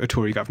of a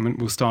Tory government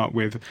will start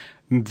with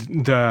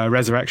the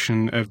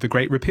resurrection of the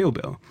Great Repeal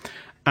Bill.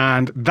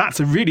 And that's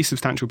a really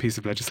substantial piece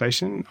of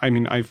legislation. I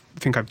mean, I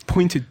think I've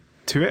pointed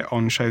to it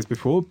on shows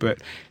before,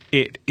 but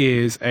it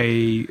is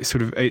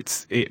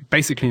it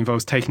basically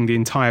involves taking the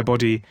entire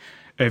body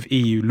of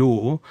EU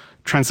law,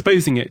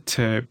 transposing it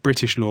to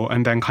British law,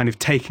 and then kind of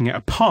taking it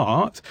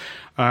apart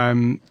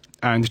and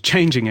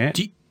changing it.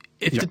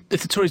 If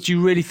the Tories, do you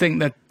really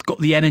think they've got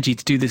the energy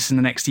to do this in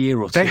the next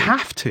year or two? They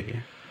have to.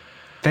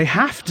 They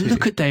have to.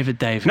 Look at David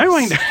Davis. No,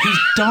 I know. He's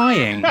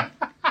dying.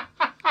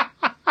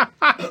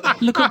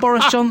 Look at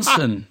Boris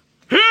Johnson.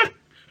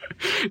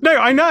 No,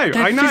 I know,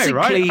 They're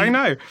right? I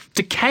know.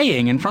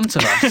 Decaying in front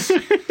of us.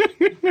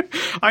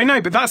 I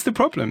know, but that's the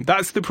problem.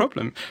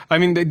 I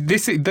mean,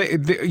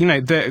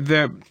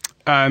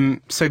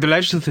 so the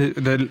legislative,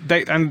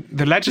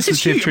 the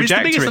legislative trajectory. It's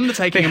the biggest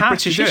undertaking in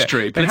British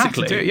history, politically. They have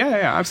to do it.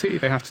 Yeah, absolutely.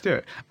 They have to do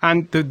it.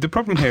 And the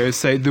problem here is,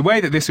 so the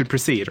way that this would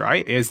proceed,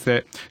 right, is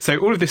that, so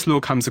all of this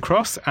law comes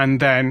across, and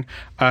then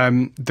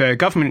the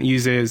government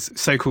uses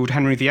so-called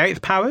Henry VIII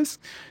powers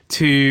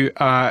to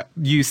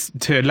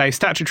lay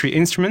statutory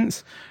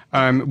instruments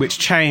which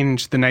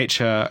change the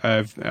nature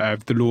of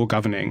the law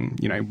governing,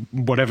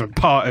 whatever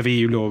part of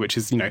EU law, which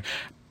is,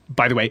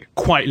 by the way,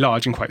 quite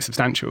large and quite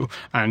substantial,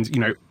 and,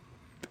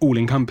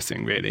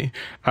 all-encompassing, really.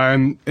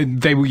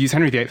 They will use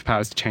Henry VIII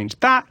powers to change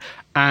that,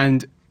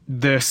 and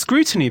the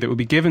scrutiny that will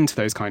be given to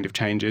those kind of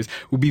changes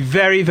will be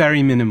very,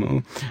 very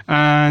minimal.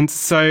 And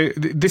so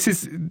this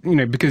is,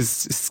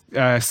 because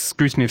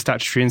scrutiny of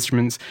statutory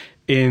instruments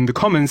in the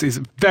Commons is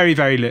very,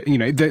 very,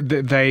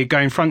 they go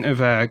in front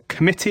of a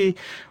committee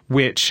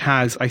which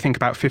has, I think,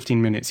 about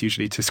 15 minutes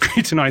usually to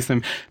scrutinise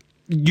them.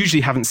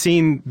 Usually haven't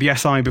seen the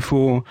SI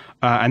before,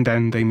 and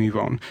then they move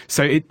on.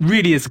 So it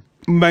really is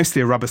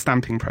mostly a rubber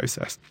stamping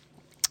process.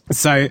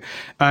 So,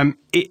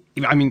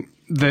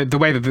 the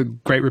way that the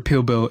Great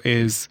Repeal Bill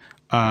is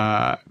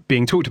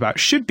being talked about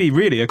should be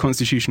really a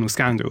constitutional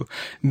scandal.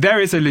 There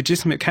is a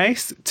legitimate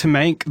case to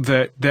make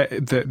that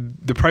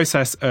the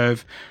process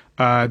of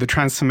the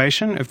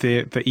transformation of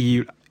the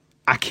EU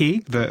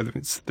acquis,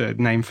 it's the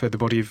name for the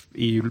body of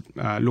EU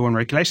law and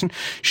regulation,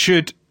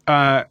 should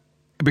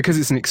because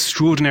it's an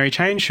extraordinary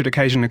change, should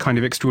occasion a kind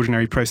of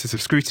extraordinary process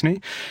of scrutiny.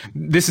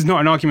 This is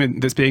not an argument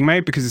that's being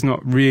made because it's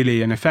not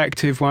really an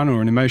effective one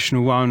or an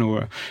emotional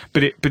one,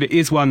 but it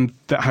is one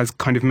that has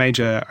kind of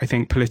major, I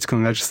think, political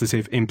and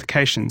legislative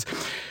implications.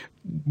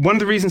 One of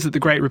the reasons that the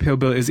Great Repeal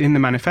Bill is in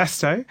the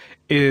manifesto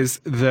is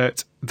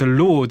that the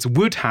Lords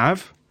would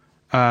have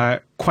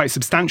quite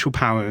substantial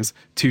powers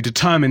to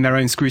determine their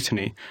own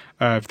scrutiny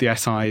of the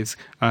SIs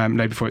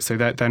laid before it. So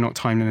they're not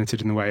time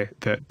limited in the way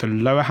that the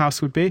lower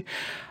house would be.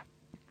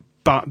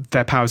 But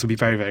their powers will be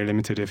very, very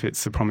limited if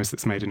it's a promise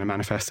that's made in a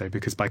manifesto,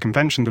 because by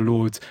convention, the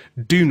Lords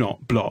do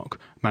not block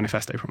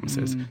manifesto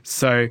promises.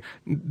 So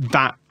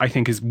that, I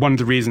think, is one of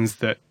the reasons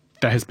that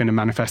there has been a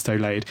manifesto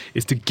laid,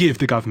 is to give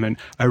the government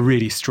a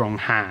really strong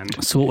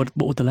hand. So what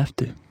would the left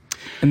do?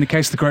 In the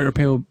case of the Great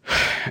Repeal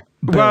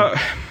Bill, well,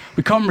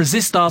 we can't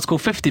resist Article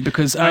 50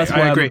 because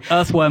I agree.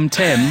 Earthworm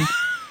Tim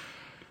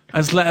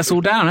has let us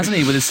all down, hasn't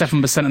he, with his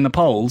 7% in the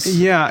polls?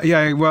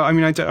 Yeah. Well, I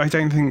mean, I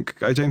don't think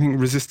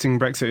resisting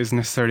Brexit is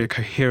necessarily a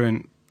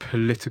coherent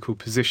political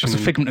position. It's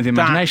a figment of the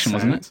imagination,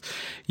 wasn't it?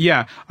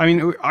 Yeah. I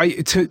mean,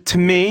 to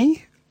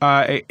me,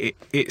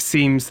 it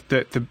seems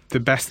that the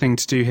best thing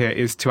to do here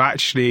is to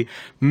actually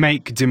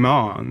make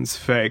demands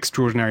for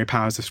extraordinary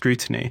powers of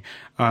scrutiny.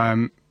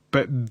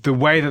 But the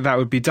way that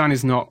would be done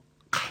is not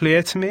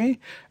clear to me.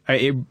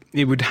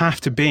 It would have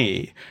to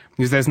be,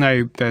 because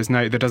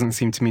there doesn't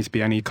seem to me to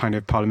be any kind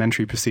of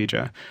parliamentary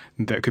procedure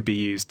that could be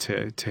used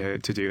to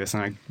do this,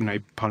 and I know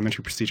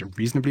parliamentary procedure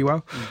reasonably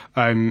well.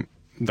 I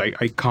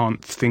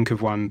can't think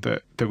of one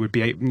that would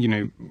be,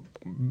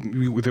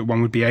 that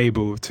one would be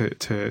able to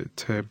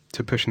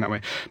push in that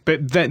way.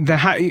 But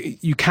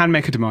you can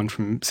make a demand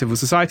from civil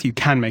society. You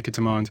can make a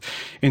demand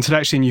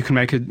intellectually, and you can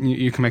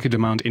make a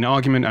demand in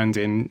argument and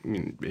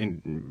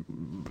in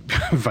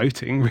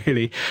voting,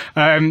 really.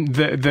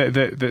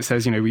 That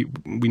says, we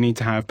need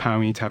to have power.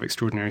 We need to have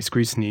extraordinary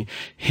scrutiny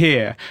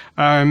here.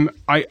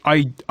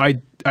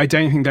 I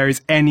don't think there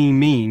is any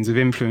means of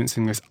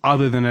influencing this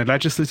other than a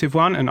legislative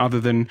one and other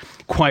than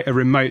quite a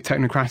remote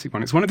technocratic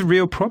one. It's one of the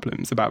real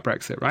problems about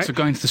Brexit, right? So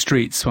going to the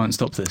streets won't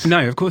stop this?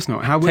 No, of course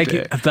not. How would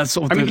it? That's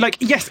sort of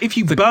yes, if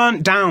you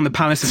burnt down the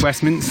Palace of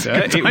Westminster,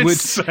 it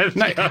would...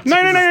 No.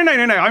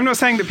 I'm not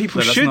saying that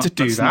people should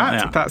do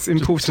that. That's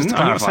important.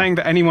 I'm not saying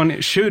that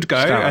anyone should go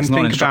and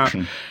think about...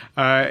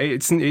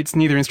 it's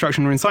neither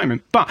instruction nor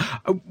incitement. But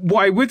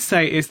what I would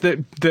say is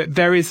that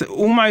there is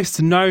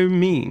almost no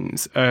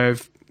means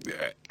of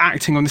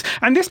acting on this.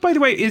 And this, by the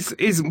way,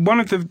 is one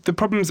of the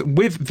problems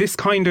with this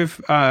kind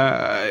of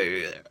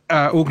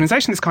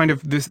organisation, this kind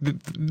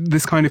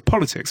of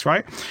politics,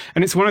 right?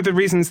 And it's one of the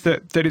reasons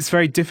that it's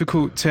very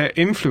difficult to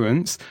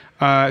influence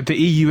the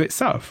EU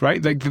itself,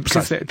 right?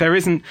 Because there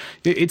isn't,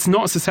 it's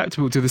not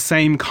susceptible to the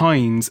same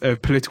kinds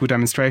of political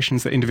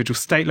demonstrations that individual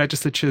state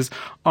legislatures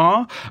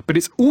are, but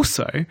it's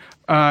also,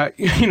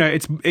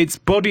 its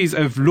bodies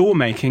of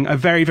lawmaking are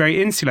very,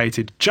 very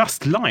insulated,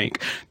 just like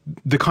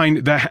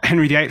the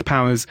Henry VIII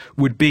powers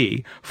would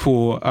be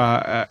for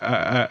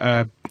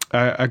a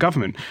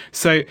government.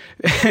 So,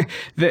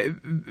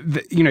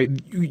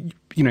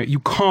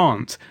 you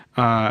can't.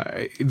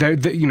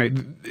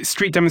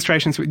 Street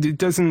demonstrations. It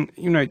doesn't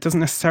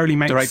necessarily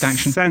make direct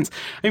action sense.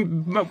 I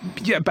mean,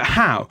 yeah, but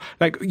how?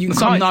 Like you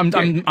so can't. I'm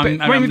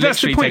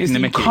that's the point. Is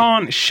you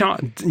can't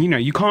shut.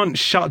 You can't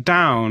shut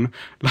down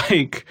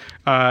like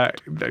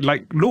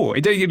law.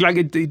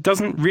 It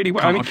doesn't really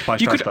work.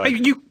 You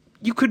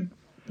could.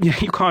 Yeah,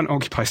 you can't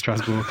occupy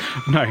Strasbourg.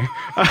 No.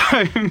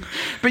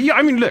 But yeah,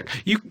 I mean, look,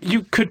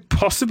 you could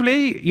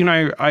possibly,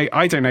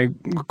 I don't know,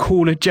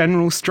 call a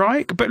general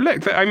strike. But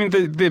look, I mean,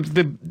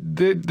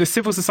 the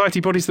civil society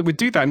bodies that would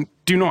do that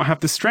do not have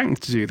the strength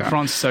to do that.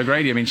 Frances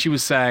O'Grady, I mean, she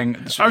was saying...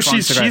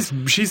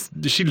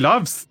 she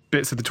loves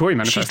bits of the Tory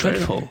manifesto. She's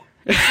dreadful.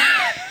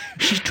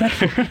 She's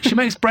dreadful. She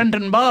makes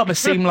Brendan Barber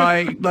seem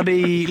like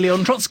bloody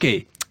Leon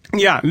Trotsky.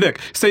 Yeah, look,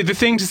 so the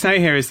thing to say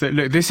here is that,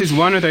 look, this is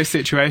one of those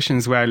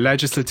situations where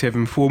legislative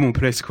and formal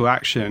political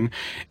action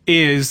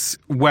is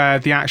where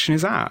the action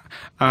is at.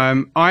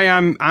 I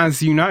am,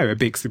 as you know, a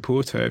big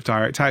supporter of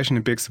direct action,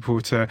 a big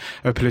supporter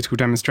of political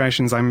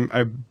demonstrations. I'm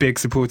a big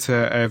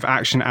supporter of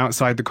action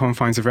outside the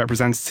confines of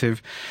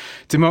representative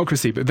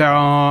democracy. But there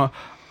are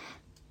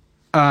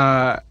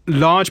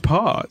large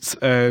parts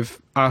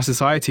of our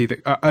society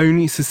that are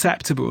only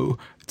susceptible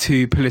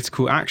to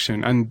political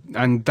action,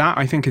 and that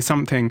I think is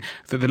something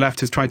that the left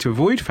has tried to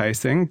avoid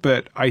facing,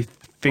 but I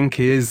think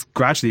is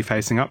gradually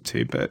facing up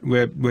to. But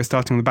we're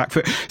starting on the back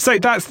foot. So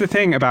that's the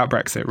thing about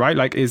Brexit, right?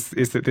 Like, is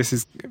that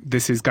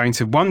this is going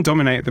to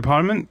dominate the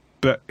Parliament,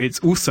 but it's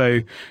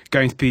also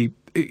going to be.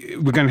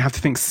 We're going to have to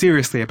think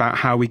seriously about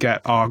how we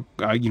get our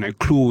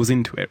claws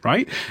into it,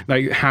 right?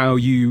 Like how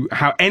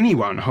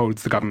anyone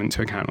holds the government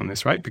to account on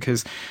this, right?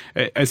 Because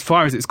as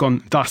far as it's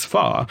gone thus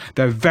far,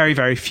 there are very,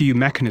 very few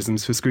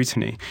mechanisms for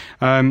scrutiny.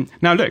 Now,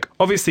 look,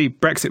 obviously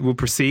Brexit will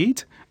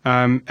proceed.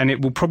 And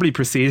it will probably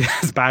proceed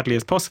as badly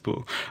as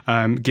possible,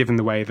 given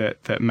the way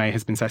that May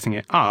has been setting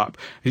it up.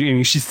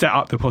 She's set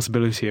up the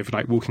possibility of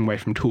walking away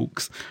from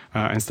talks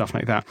and stuff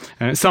like that.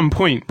 And at some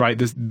point, right,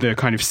 the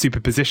kind of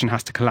superposition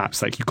has to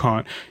collapse. Like you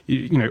can't,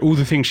 all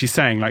the things she's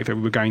saying, like that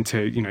we're going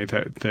to,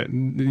 that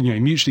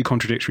mutually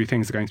contradictory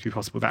things are going to be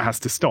possible. That has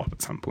to stop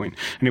at some point,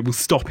 and it will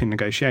stop in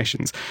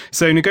negotiations.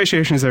 So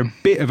negotiations are a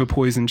bit of a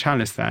poison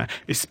chalice there,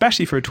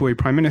 especially for a Tory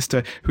Prime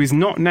Minister who is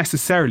not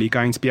necessarily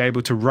going to be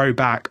able to row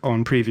back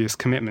on previous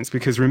commitments,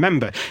 because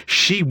remember,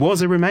 she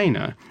was a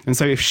Remainer, and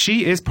so if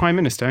she is Prime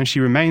Minister and she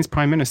remains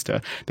Prime Minister,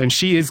 then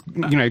she is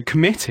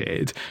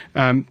committed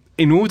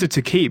in order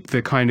to keep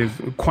the kind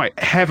of quite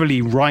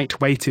heavily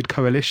right-weighted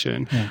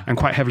coalition and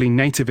quite heavily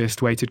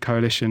nativist-weighted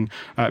coalition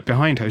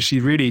behind her.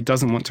 She really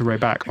doesn't want to row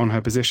back on her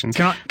positions.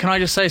 Can I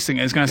just say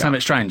something? It's going to sound a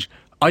bit strange.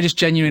 I just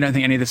genuinely don't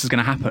think any of this is going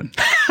to happen.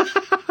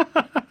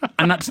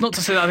 And that's not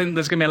to say that I think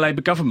there's going to be a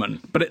Labour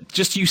government, but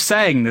just you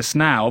saying this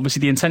now, obviously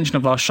the intention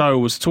of our show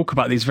was to talk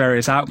about these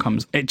various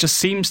outcomes. It just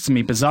seems to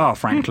me bizarre,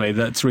 frankly,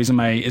 that Theresa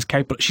May is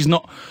capable. She's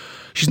not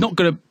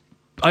going to.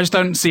 I just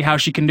don't see how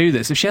she can do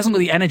this. If she hasn't got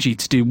the energy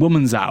to do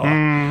Woman's Hour,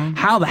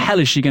 how the hell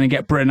is she going to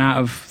get Britain out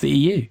of the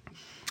EU?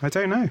 I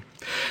don't know.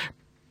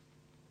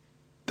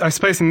 I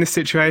suppose in this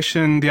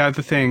situation, the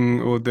other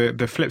thing, or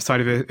the flip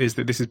side of it, is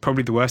that this is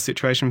probably the worst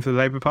situation for the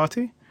Labour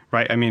Party,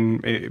 right? I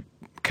mean,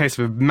 case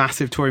of a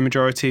massive Tory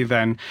majority,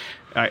 then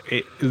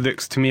it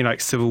looks to me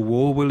like civil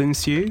war will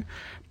ensue.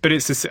 But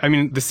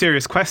the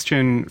serious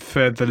question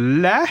for the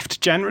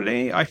left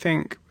generally, I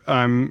think,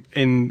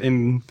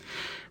 in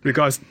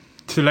regards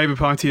to the Labour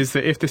Party, is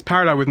that if this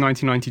parallel with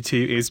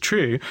 1992 is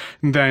true,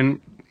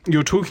 then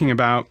you're talking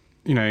about,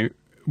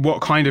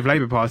 what kind of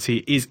Labour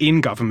Party is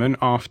in government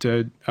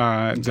after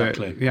the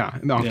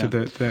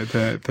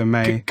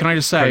May. Can I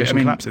just say,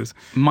 collapses.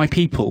 My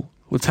people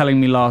were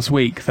telling me last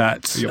week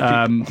that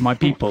my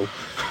people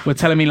were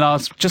telling me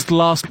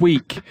last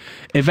week,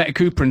 Yvette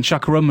Cooper and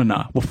Chuka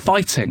Umunna were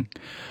fighting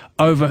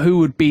over who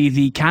would be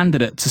the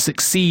candidate to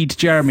succeed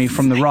Jeremy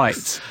from the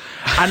right.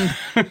 And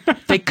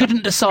they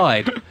couldn't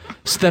decide.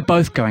 So they're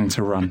both going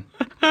to run.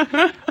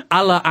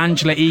 A la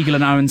Angela Eagle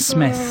and Owen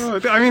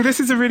Smith. I mean, this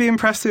is a really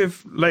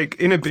impressive,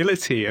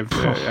 inability of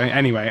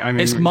anyway, I mean...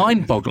 It's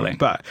mind-boggling.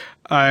 But...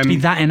 to be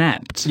that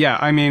inept. Yeah,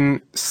 I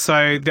mean,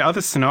 so the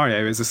other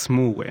scenario is a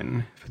small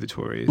win for the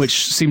Tories.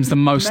 Which seems the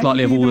most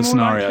likely of all the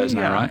scenarios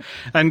now, right?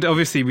 And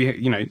obviously,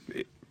 we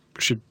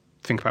should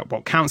think about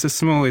what counts as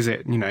small. Is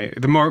it,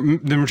 the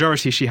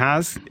majority she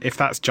has, if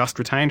that's just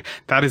retained,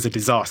 that is a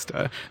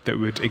disaster that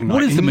would ignite...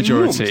 What is the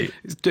majority?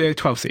 It's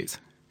 12 seats.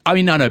 I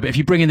mean, no, but if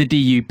you bring in the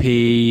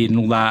DUP and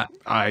all that...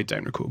 I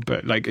don't recall,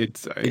 but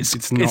it's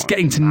not it's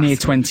getting to massive. near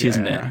 20,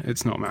 isn't it? Yeah,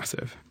 it's not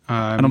massive.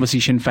 And obviously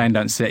Sinn Féin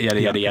don't sit,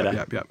 yada, yada,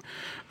 yada. Yep.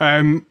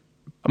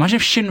 Imagine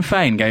if Sinn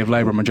Féin gave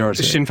Labour a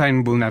majority. Sinn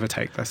Féin will never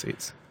take their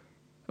seats.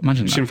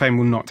 Imagine that. Sinn Féin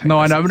will not take No,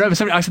 I know. seats.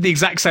 No, I said the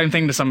exact same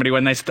thing to somebody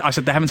when I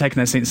said they haven't taken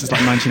their seats since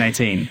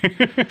 1918.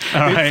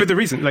 Right. For the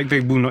reason, they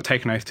will not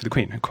take an oath to the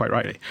Queen, quite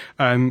rightly.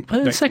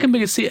 The second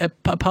biggest seat,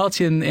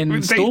 party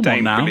in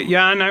Stormont now.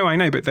 Yeah, I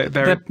know, but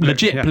they're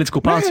legit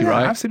political party,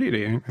 right?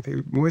 Absolutely.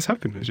 They always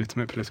have been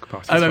legitimate political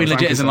parties. I mean,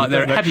 legit isn't like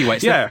they're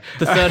heavyweights. Yeah.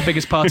 The third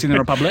biggest party in the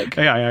Republic.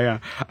 Yeah.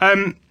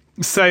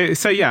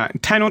 So yeah,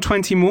 10 or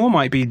 20 more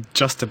might be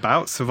just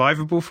about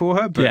survivable for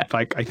her, but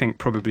I think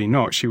probably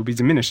not. She will be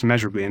diminished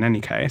immeasurably in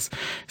any case,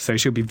 so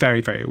she'll be very,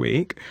 very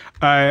weak.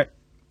 There's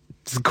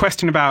a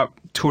question about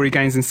Tory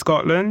gains in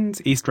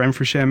Scotland, East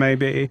Renfrewshire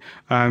maybe.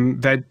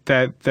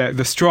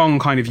 The strong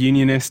kind of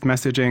unionist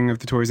messaging of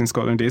the Tories in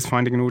Scotland is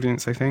finding an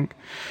audience, I think.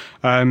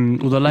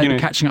 Although Labour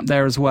catching up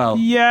there as well.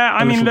 Yeah,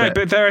 I mean, look,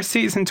 but there are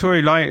seats in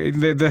Tory,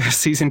 the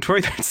seats in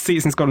Tory,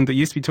 seats in Scotland that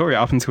used to be Tory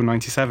up until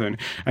 97,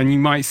 and you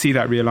might see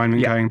that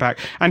realignment going back.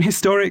 And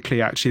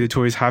historically, actually, the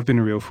Tories have been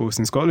a real force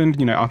in Scotland.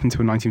 Up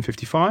until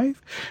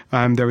 1955,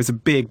 there was a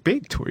big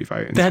Tory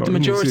vote. In they had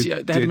Scotland.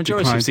 the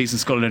majority of seats in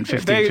Scotland in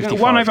 1555.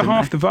 They won over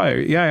half the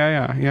vote.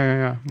 Yeah.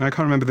 I can't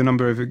remember the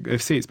number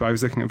of seats, but I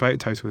was looking at vote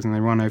totals, and they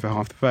won over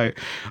half the vote.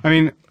 I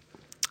mean,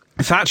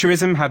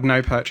 Thatcherism had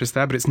no purchase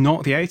there, but it's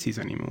not the 80s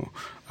anymore.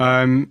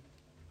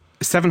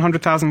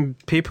 700,000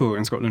 people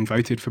in Scotland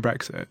voted for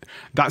Brexit.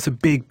 That's a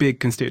big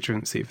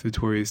constituency for the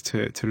Tories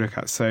to look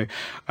at. So,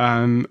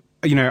 I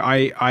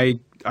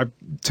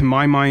to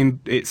my mind,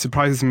 it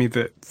surprises me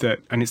that,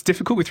 and it's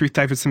difficult with Ruth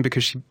Davidson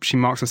because she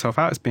marks herself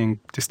out as being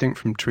distinct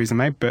from Theresa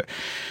May. But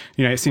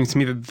it seems to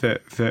me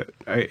that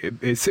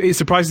it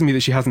surprises me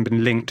that she hasn't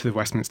been linked to the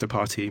Westminster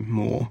Party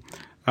more.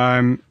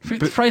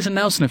 Fraser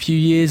Nelson a few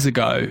years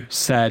ago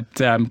said,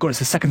 God, it's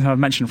the second time I've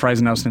mentioned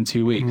Fraser Nelson in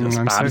 2 weeks. That's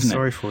I'm bad, so isn't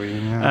sorry it? for you.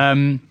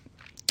 Yeah.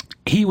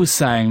 He was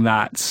saying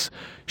that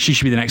she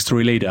should be the next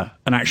Tory leader,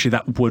 and actually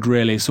that would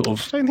really sort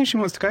of... I don't think she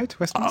wants to go to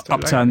Westminster.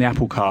 Upturn the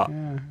apple cart.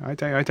 Yeah, I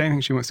don't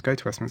think she wants to go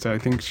to Westminster. I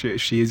think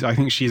she is. I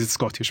think she's a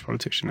Scottish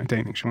politician. I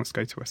don't think she wants to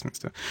go to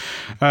Westminster.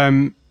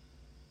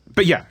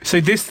 But yeah, so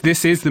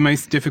this is the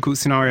most difficult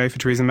scenario for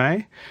Theresa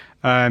May.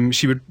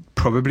 She would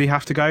probably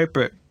have to go,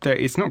 but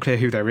it's not clear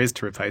who there is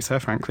to replace her,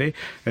 frankly.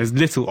 There's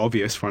little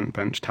obvious front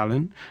bench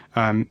talent.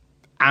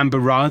 Amber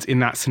Rudd in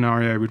that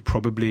scenario would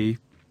probably...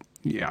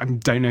 Yeah, I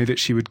don't know that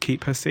she would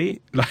keep her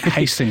seat.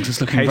 Hastings is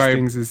looking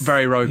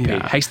very ropey.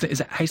 Yeah. Is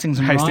it Hastings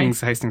and Rye?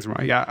 Hastings and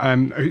Rye, yeah.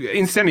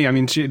 Incidentally, I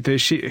mean,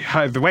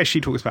 the way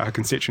she talks about her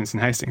constituents in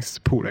Hastings is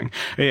appalling.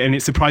 And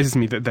it surprises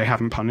me that they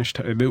haven't punished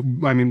her.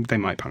 I mean, they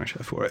might punish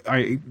her for it.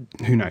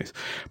 Who knows?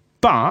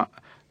 But,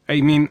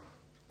 I mean,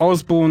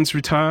 Osborne's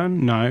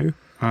return, no.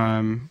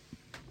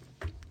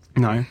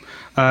 No.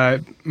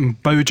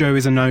 Bojo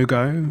is a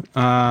no-go.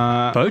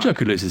 Bojo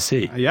could lose his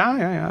seat. Yeah.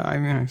 I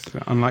mean, it's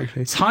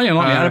unlikely. It's highly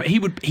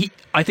unlikely.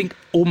 I think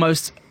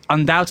almost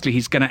undoubtedly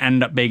he's going to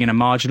end up being in a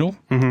marginal.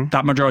 Mm-hmm.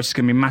 That majority is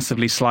going to be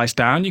massively sliced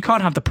down. You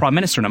can't have the Prime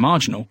Minister in a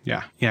marginal.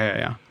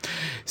 Yeah.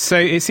 So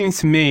it seems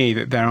to me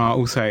that there are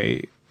also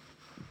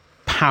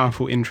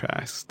powerful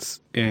interests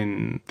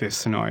in this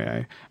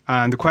scenario.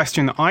 And the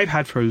question that I've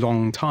had for a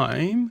long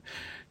time,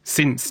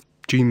 since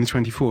June the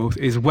 24th,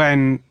 is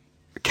when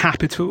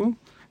capital,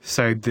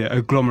 so the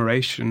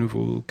agglomeration of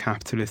all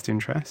capitalist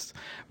interests,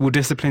 will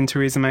discipline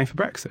Theresa May for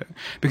Brexit.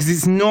 Because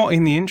it's not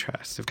in the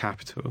interest of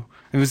capital.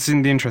 It was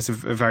in the interest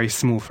of a very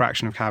small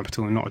fraction of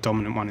capital and not a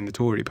dominant one in the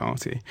Tory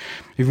party.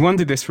 We've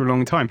wondered this for a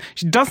long time.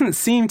 She doesn't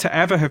seem to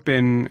ever have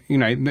been,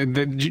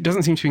 she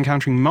doesn't seem to be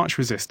encountering much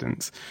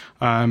resistance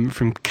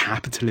from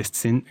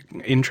capitalist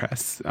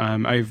interests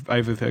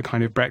over the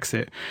kind of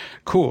Brexit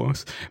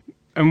course.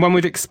 And one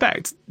would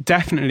expect,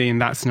 definitely in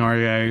that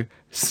scenario,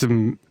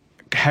 some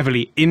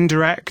heavily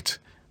indirect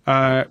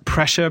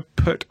pressure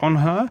put on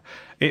her.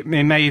 It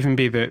may even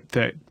be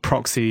that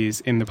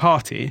proxies in the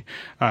party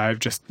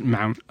just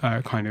mount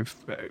a kind of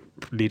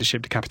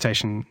leadership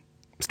decapitation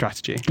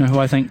strategy. You know who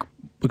I think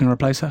we're going to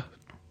replace her?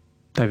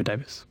 David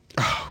Davis.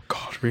 Oh,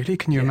 God, really?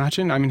 Can you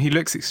imagine? I mean, he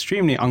looks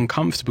extremely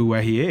uncomfortable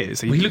where he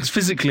is. He looks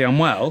physically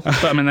unwell,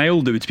 but I mean, they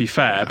all do, to be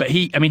fair. But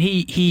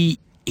he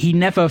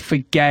never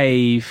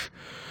forgave...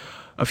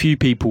 a few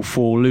people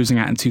for losing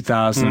out in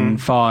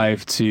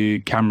 2005 to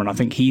Cameron. I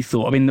think he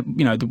thought,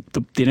 the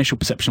initial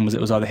perception was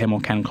it was either him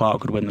or Ken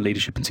Clarke would win the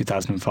leadership in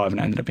 2005,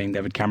 and it ended up being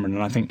David Cameron.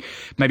 And I think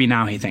maybe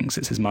now he thinks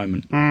it's his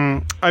moment.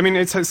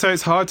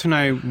 It's hard to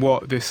know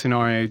what this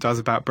scenario does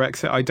about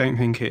Brexit. I don't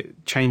think it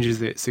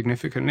changes it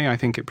significantly. I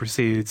think it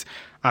proceeds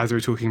as we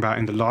were talking about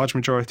in the large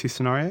majority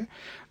scenario.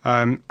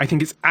 I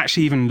think it's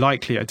actually even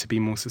likelier to be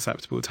more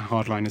susceptible to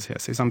hardliners here.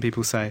 So some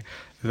people say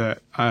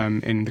that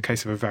in the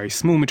case of a very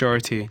small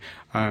majority,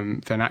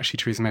 then actually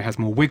Theresa May has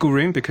more wiggle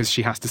room because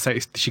she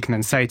can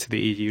then say to the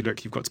EU,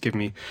 look, you've got to give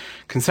me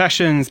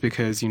concessions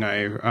because these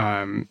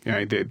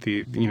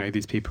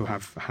people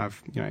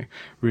have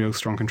real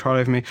strong control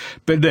over me.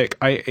 But look,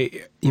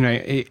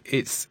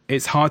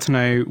 it's hard to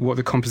know what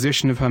the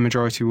composition of her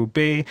majority will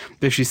be.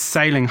 If she's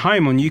sailing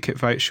home on UKIP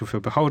votes, she'll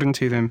feel beholden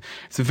to them.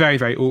 It's a very,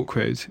 very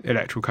awkward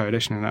electoral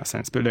coalition in that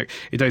sense. But look,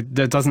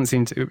 there doesn't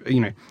seem to,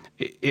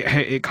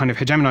 it kind of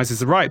hegemonizes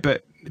the right,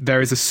 but there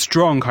is a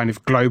strong kind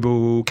of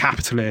global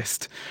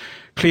capitalist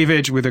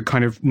cleavage with a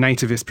kind of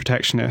nativist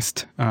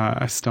protectionist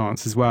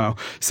stance as well.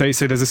 So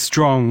there's a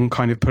strong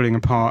kind of pulling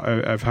apart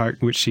of her,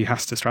 which she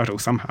has to straddle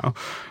somehow.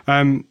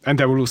 And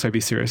there will also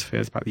be serious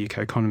fears about the UK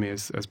economy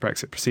as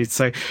Brexit proceeds.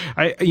 So,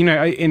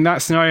 in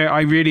that scenario,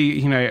 I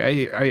really,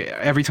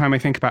 every time I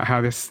think about how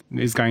this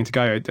is going to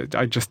go,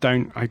 I just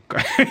don't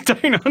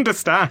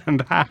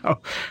understand how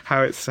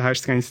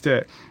she's going to do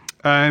it.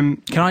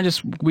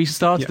 We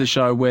started the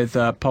show with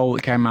a poll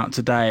that came out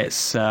today.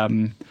 It's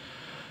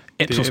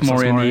Ipsos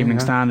Mori and the Evening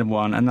Standard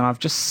one, and then I've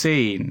just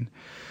seen,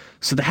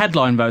 so the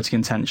headline voting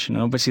intention,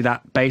 and obviously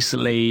that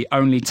basically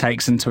only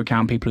takes into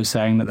account people who are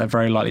saying that they're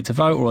very likely to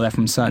vote or they're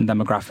from certain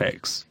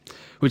demographics,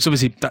 which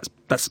obviously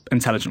that's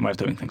intelligent way of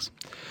doing things.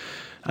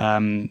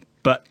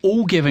 But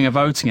all giving a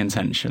voting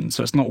intention,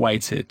 so it's not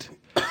weighted.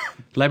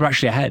 Labour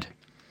actually ahead.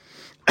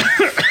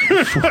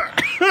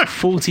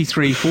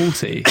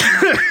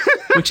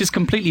 43-40, which is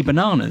completely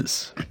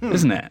bananas,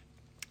 isn't it?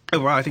 Oh,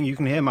 well, I think you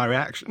can hear my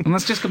reaction. And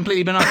that's just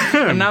completely bananas.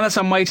 And now that's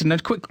on waiting. A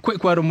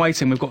quick word on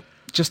waiting. We've got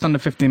just under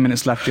 15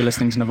 minutes left. You're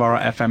listening to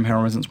Novara FM here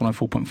on Resonance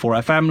 104.4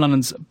 FM,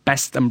 London's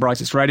best and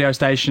brightest radio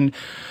station.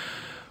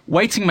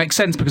 Waiting makes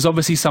sense because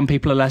obviously some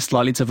people are less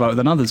likely to vote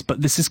than others,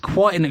 but this is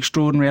quite an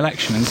extraordinary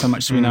election in so much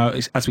as we know,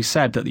 as we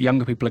said, that the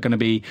younger people are going to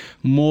be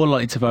more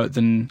likely to vote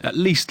than at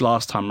least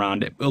last time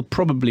round. It will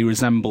probably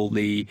resemble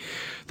the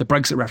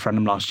Brexit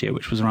referendum last year,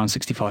 which was around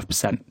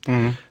 65%.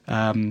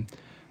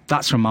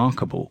 That's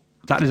remarkable.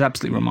 That is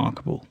absolutely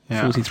remarkable.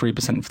 Yeah.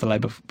 43% for the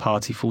Labour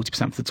Party,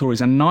 40% for the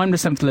Tories, and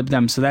 9% for the Lib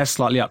Dems, so they're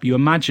slightly up. You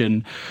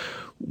imagine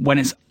when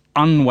it's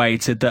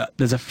unweighted that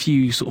there's a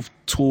few sort of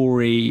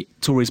Tories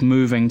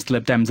moving to the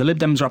Lib Dems. The Lib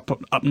Dems are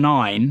up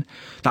 9.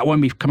 That won't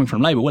be coming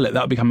from Labour, will it?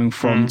 That'll be coming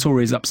from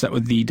Tories upset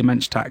with the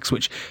dementia tax,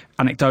 which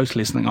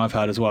anecdotally is something I've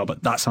heard as well,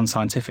 but that's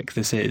unscientific.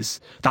 This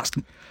is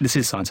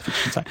scientific, I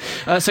should say.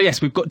 So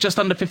yes, we've got just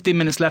under 15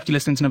 minutes left. You're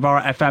listening to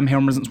Novara FM here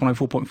on Resonance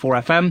 104.4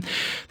 FM.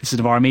 This is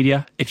Novara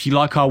Media. If you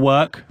like our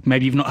work,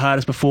 maybe you've not heard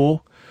us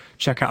before,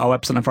 check out our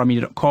website,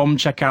 novaramedia.com.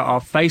 Check out our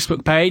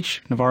Facebook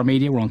page, Novara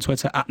Media. We're on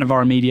Twitter,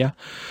 @Novara Media.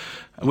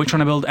 We're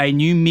trying to build a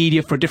new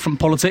media for different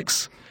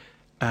politics.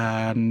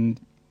 June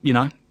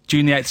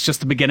the 8th is just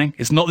the beginning.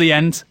 It's not the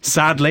end,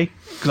 sadly,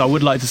 because I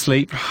would like to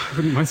sleep. I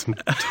wouldn't mind some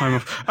time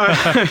off.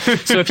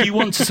 So if you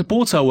want to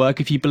support our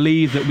work, if you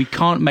believe that we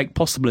can't make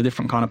possible a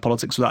different kind of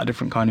politics without a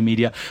different kind of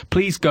media,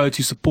 please go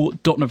to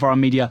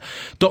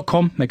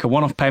support.novaramedia.com, make a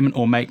one-off payment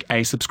or make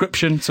a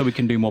subscription so we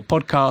can do more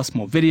podcasts,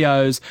 more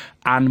videos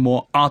and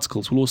more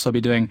articles. We'll also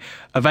be doing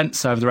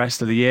events over the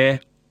rest of the year,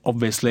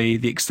 obviously,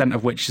 the extent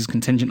of which is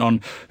contingent on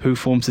who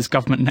forms this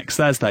government next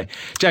Thursday.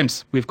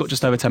 James, we've got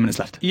just over 10 minutes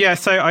left. Yeah,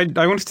 so I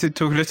wanted to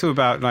talk a little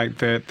about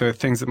the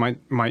things that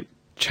might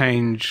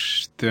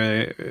change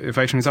the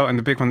voting result, and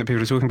the big one that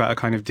people are talking about are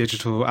kind of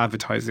digital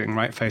advertising,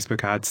 right?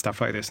 Facebook ads, stuff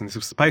like this, and this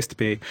was supposed to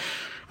be,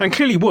 and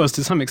clearly was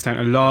to some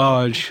extent, a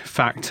large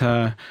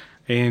factor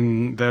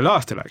in the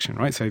last election,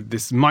 right? So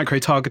this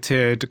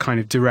micro-targeted, kind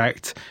of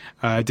direct,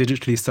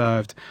 digitally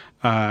served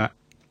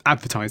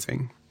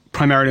advertising,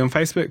 primarily on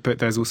Facebook, but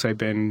there's also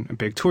been a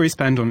big Tory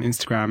spend on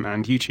Instagram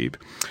and YouTube.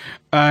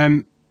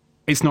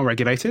 It's not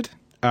regulated.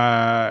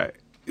 Political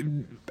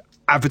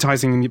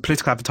advertising in the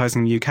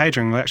UK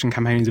during election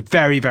campaigns are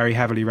very, very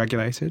heavily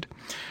regulated.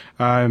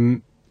 Our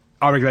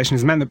regulation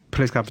has meant that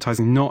political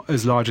advertising is not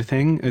as large a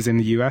thing as in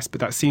the US, but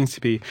that seems to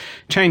be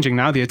changing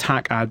now. The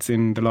attack ads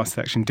in the last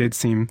election did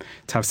seem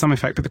to have some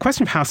effect, but the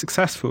question of how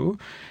successful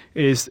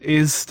is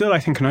still, I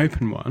think, an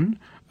open one.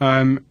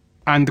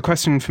 And the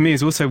question for me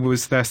is also,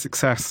 was their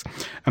success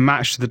a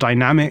match to the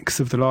dynamics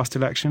of the last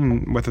election,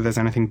 and whether there's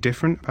anything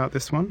different about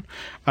this one?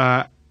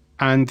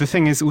 And the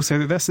thing is also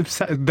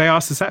that they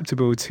are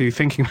susceptible to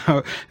thinking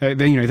about,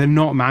 they're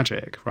not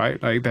magic,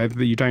 right? Like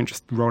you don't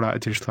just roll out a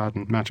digital ad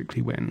and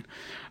magically win.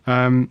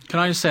 Can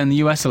I just say, in the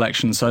US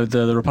election, so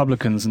the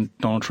Republicans and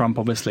Donald Trump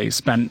obviously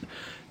spent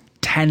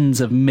tens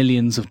of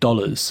millions of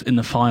dollars in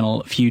the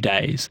final few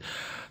days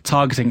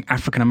targeting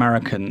African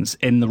Americans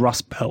in the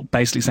Rust Belt,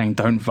 basically saying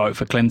don't vote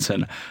for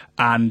Clinton,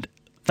 and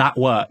that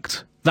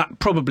worked. that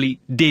probably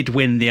did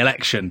win the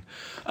election.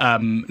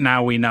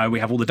 Now we know, we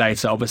have all the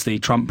data. Obviously,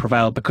 Trump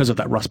prevailed because of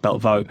that Rust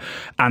Belt vote.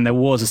 And there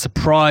was a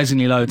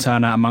surprisingly low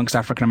turnout amongst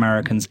African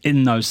Americans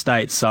in those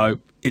states. So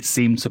it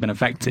seems to have been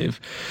effective.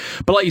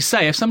 But like you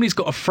say, if somebody's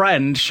got a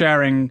friend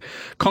sharing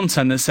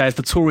content that says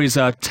the Tories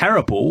are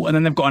terrible, and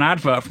then they've got an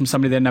advert from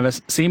somebody they've never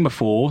seen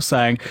before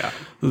saying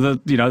the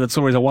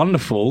Tories are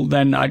wonderful,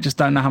 then I just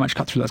don't know how much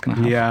cut through that's going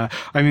to have. Yeah,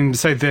 I mean,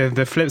 so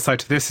the flip side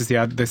to this is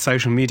the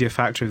social media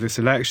factor of this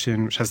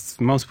election, which has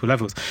multiple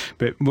levels.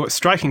 But what's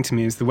striking to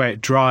me is the way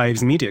it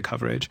drives media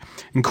coverage.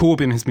 And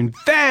Corbyn has been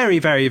very,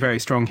 very, very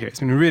strong here. It's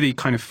been a really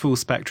kind of full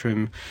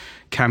spectrum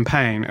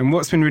campaign. And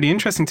what's been really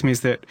interesting to me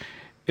is that,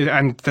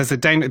 and there's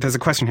a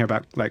question here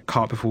about like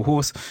cart before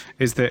horse,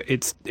 is that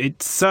it's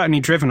certainly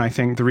driven, I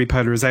think, the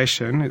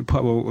repolarization,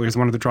 or is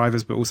one of the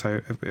drivers, but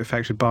also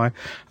affected by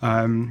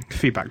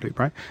feedback loop,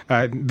 right?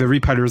 The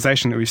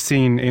repolarization that we've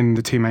seen in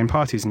the two main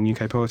parties in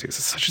UK politics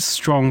is such a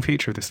strong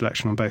feature of this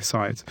election on both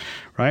sides,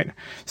 right?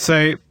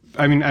 So,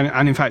 I mean,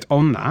 and in fact,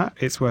 on that,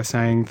 it's worth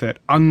saying that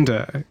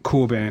under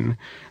Corbyn,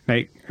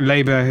 like,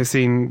 Labour has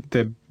seen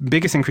the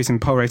biggest increase in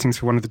poll ratings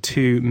for one of the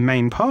two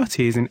main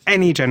parties in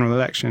any general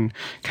election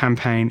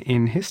campaign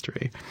in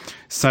history.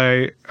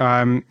 So,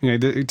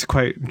 to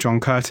quote John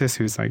Curtis,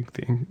 who's like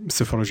the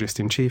psephologist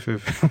in chief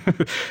of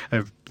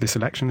of this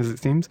election, as it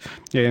seems,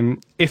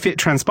 if it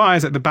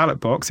transpires at the ballot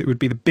box, it would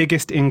be the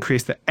biggest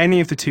increase that any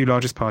of the two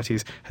largest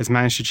parties has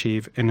managed to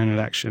achieve in an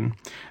election,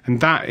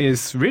 and that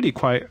is really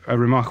quite a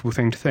remarkable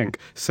thing to think.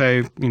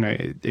 So,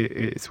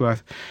 it's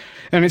worth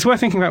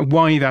thinking about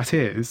why that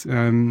is.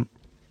 And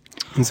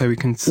so we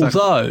can...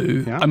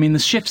 I mean, the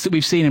shifts that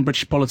we've seen in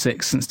British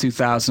politics since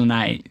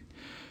 2008,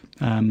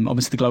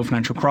 obviously the global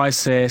financial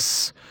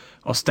crisis,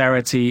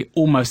 austerity,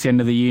 almost the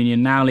end of the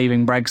union, now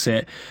leaving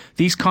Brexit,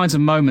 these kinds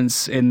of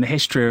moments in the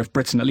history of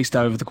Britain, at least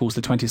over the course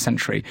of the 20th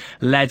century,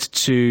 led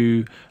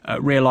to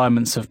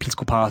realignments of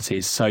political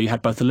parties. So you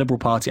had both the Liberal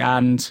Party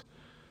and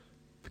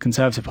the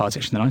Conservative Party,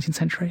 actually, in the 19th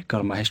century.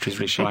 God, my history is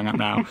really showing up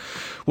now.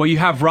 Well, you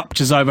have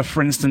ruptures over,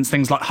 for instance,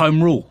 things like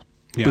Home Rule,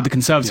 with the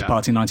Conservative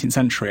Party in the 19th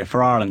century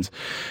for Ireland.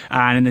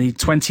 And in the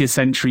 20th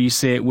century, you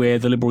see it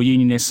with the Liberal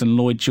Unionists and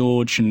Lloyd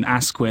George and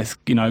Asquith,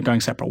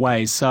 going separate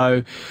ways.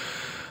 So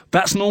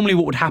that's normally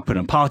what would happen.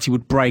 A party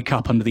would break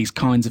up under these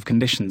kinds of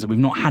conditions, and we've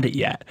not had it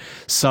yet.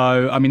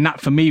 So, I mean, that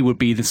for me would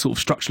be the sort of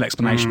structural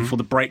explanation for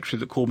the breakthrough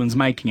that Corbyn's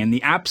making. In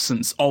the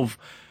absence of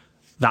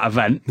that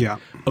event,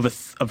 of a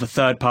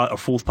third part or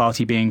fourth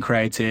party being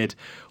created,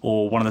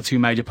 or one of the two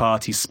major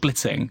parties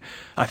splitting,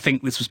 I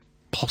think this was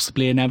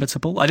possibly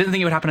inevitable. I didn't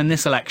think it would happen in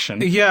this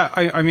election. Yeah,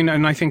 I mean,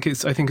 and I think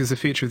it's a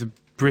feature of the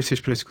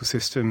British political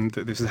system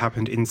that this has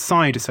happened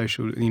inside a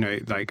social,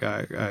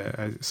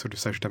 a sort of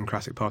social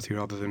democratic party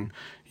rather than,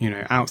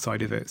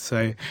 outside of it.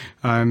 So,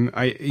 I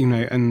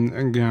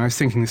was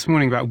thinking this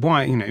morning about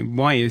why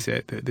is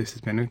it that this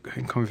has been a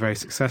kind of very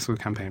successful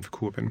campaign for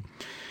Corbyn.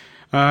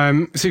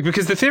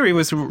 Because the theory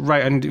was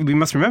right, and we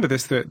must remember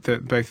this,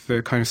 that both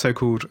the kind of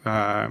so-called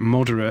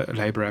moderate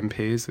Labour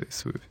MPs,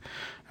 sort of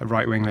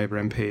right-wing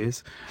Labour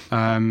MPs,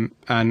 and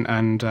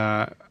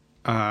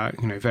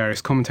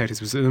various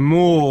commentators, was that the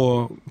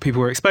more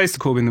people were exposed to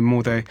Corbyn, the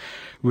more they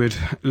would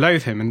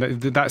loathe him, and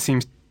that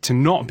seems to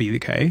not be the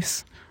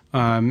case.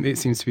 It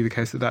seems to be the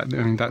case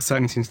that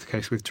certainly seems the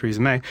case with Theresa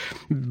May,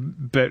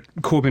 but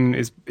Corbyn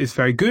is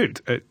very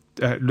good at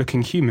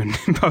looking human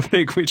in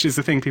public, which is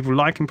the thing people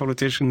like in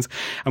politicians,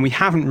 and we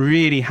haven't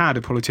really had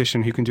a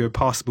politician who can do a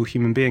passable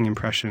human being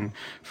impression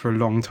for a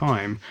long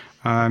time.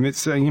 It's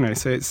so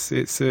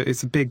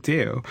it's a big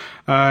deal.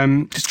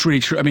 It's really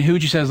true. I mean, who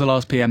would you say was the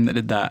last PM that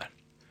did that?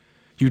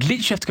 You'd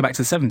literally have to go back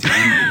to the 70s,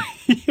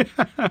 wouldn't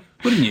you?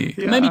 Wouldn't you?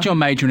 Yeah. Maybe John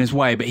Major in his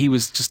way, but he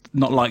was just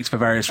not liked for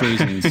various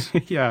reasons.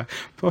 Yeah,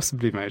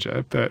 possibly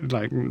Major, but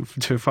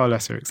to a far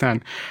lesser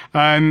extent.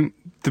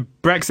 The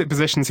Brexit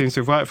position seems to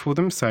have worked for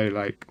them, so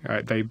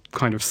they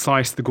kind of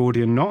sliced the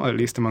Gordian knot, at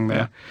least among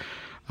their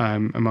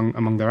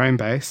among their own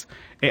base.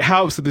 It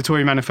helps that the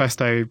Tory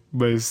manifesto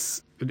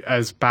was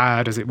as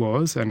bad as it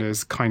was, and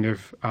as kind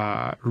of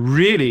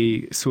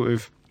really sort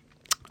of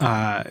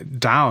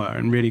dour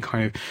and really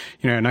kind of,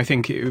 and I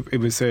think it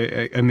was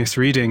a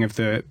misreading of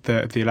the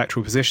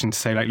electoral position to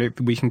say, look,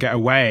 we can get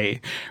away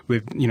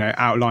with,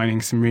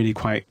 outlining some really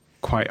quite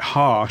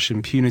harsh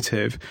and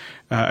punitive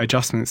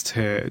adjustments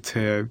to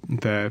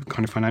the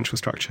kind of financial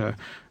structure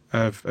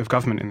of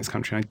government in this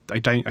country.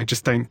 And I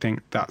just don't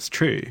think that's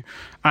true.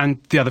 And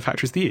the other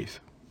factor is the youth,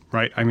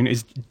 right? I mean,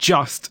 it's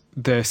just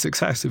the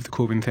success of the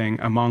Corbyn thing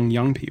among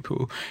young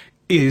people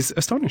is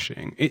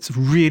astonishing. It's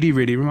really,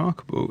 really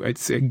remarkable.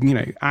 It's,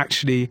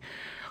 actually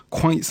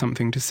quite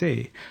something to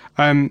see.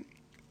 And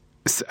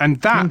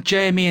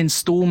Jamie and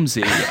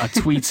Stormzy are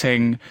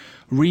tweeting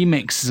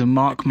remixes of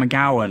Mark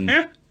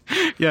McGowan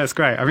Yeah, it's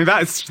great. I mean,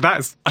 that's.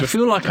 I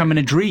feel like I'm in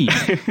a dream.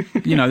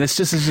 This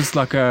just is just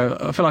like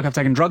I feel like I've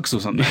taken drugs or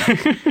something.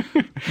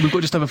 We've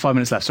got just over 5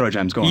 minutes left. Sorry,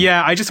 James, go on.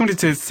 Yeah, I just wanted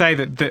to say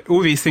that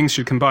all these things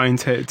should combine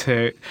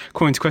to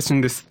call into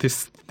question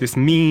this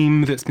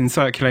meme that's been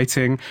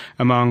circulating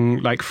among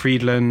like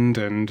Friedland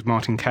and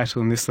Martin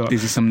Kettle and this sort.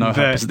 These are some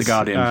no-helpers at The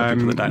Guardian for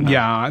people that don't know.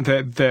 Yeah,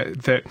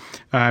 that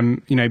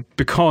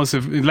because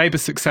of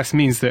Labour's success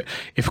means that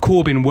if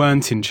Corbyn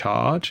weren't in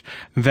charge,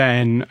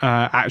 then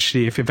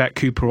actually if Yvette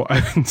Cooper or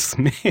Owen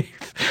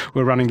Smith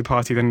were running the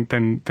party,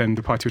 then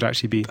the party would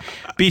actually be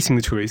beating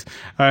the Tories.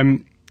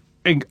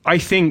 I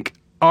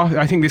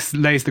think this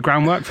lays the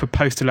groundwork for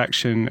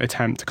post-election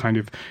attempt to kind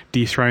of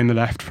dethrone the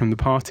left from the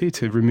party,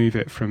 to remove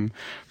it from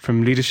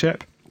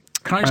leadership.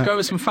 Can I just go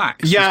over some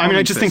facts? Yeah, I mean,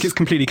 I just think it's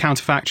completely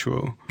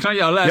counterfactual.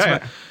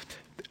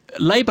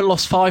 Labour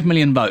lost 5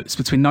 million votes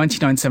between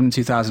 1997 and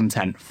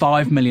 2010.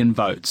 5 million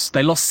votes.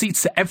 They lost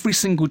seats at every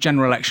single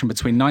general election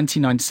between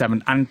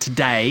 1997 and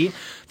today.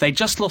 They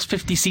just lost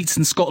 50 seats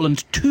in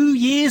Scotland 2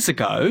 years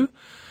ago.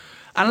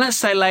 And let's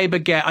say I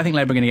think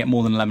Labour are going to get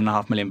more than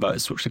 11.5 million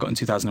votes, which they got in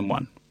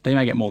 2001. They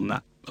may get more than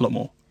that, a lot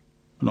more.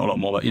 Not a lot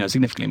more, but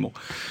significantly more.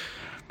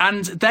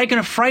 And they're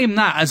going to frame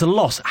that as a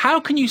loss. How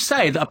can you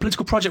say that a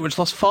political project which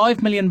lost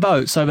 5 million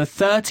votes over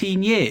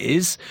 13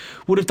 years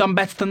would have done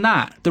better than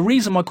that? The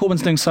reason why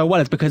Corbyn's doing so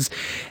well is because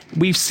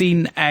we've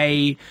seen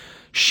a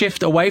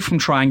shift away from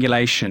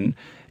triangulation.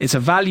 It's a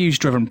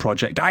values-driven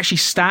project. It actually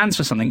stands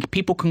for something.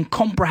 People can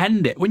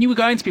comprehend it. When you were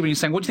going to people and you're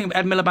saying, what do you think of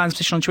Ed Miliband's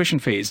position on tuition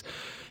fees?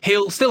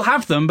 He'll still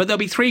have them, but there'll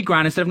be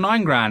 £3,000 instead of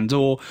 £9,000.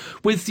 Or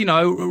with,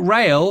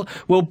 rail,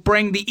 we'll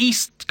bring the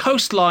East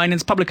Coast Line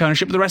into public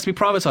ownership, but the rest will be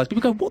privatised.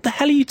 People go, what the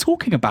hell are you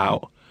talking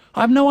about?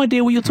 I have no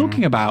idea what you're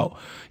talking about,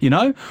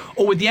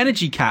 Or with the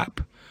energy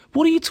cap,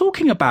 what are you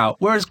talking about?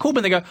 Whereas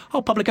Corbyn, they go,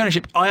 public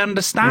ownership, I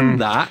understand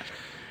that.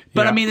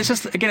 But I mean, it's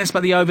just, again, it's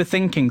about the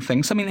overthinking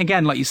thing. So, I mean,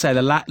 again, like you say,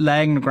 they're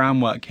laying the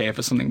groundwork here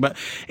for something, but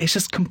it's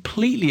just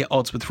completely at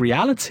odds with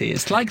reality.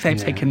 It's like they've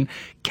taken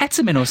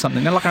ketamine or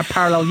something. They're like in a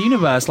parallel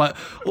universe, like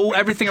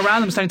everything around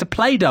them is turning to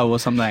Play-Doh or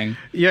something.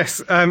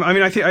 Yes, I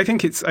mean, I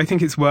think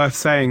it's worth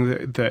saying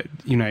that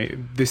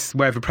this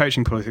way of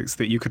approaching politics,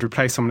 that you could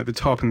replace someone at the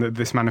top, and that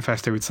this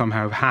manifesto would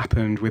somehow have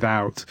happened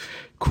without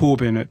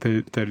Corbyn at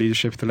the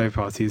leadership of the Labour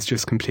Party, is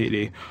just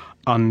completely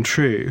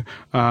untrue.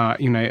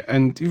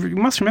 And you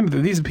must remember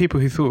that these are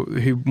people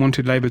who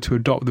wanted Labour to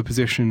adopt the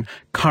position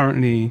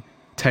currently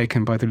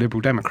taken by the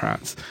Liberal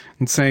Democrats.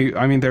 And so,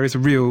 I mean, there is a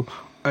real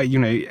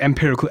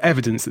empirical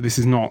evidence that this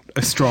is not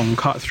a strong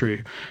cut through.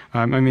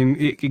 I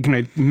mean,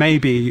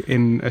 maybe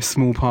in a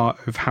small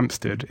part of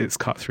Hampstead it's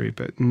cut through,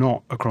 but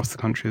not across the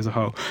country as a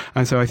whole.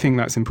 And so I think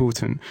that's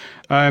important.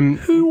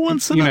 Who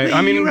wants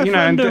another EU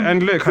referendum?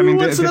 And look, who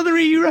wants another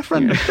EU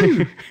referendum?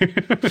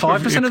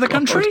 5% of the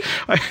country?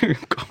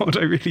 God,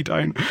 I really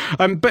don't.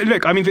 But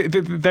look, I mean,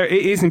 it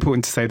is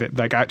important to say that,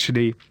 like,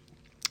 actually,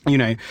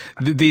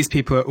 these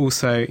people are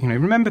also,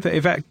 remember that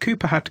Yvette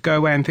Cooper had to go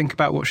away and think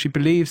about what she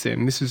believes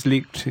in. This was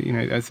leaked,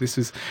 as this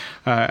was,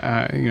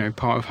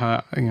 part of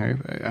her,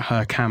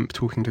 her camp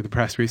talking to the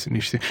press recently.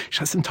 She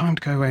had some time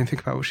to go away and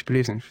think about what she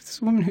believes in. She's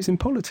a woman who's in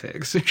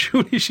politics.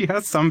 Surely she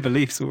has some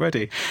beliefs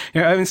already.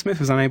 Owen Smith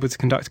was unable to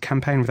conduct a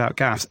campaign without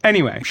gas.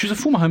 Anyway. She's a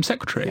former Home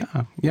Secretary.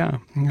 Yeah.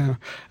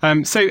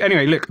 So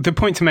anyway, look, the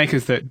point to make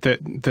is that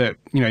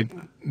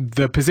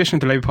the position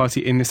of the Labour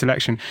Party in this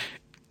election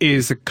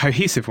is a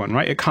cohesive one,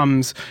 right? It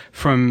comes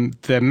from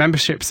the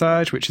membership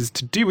surge, which is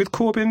to do with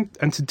Corbyn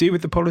and to do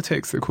with the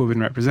politics that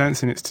Corbyn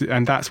represents,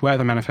 and that's where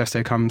the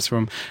manifesto comes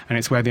from, and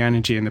it's where the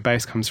energy and the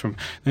base comes from.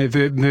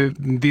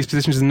 These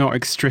positions are not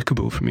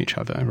extricable from each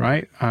other,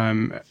 right?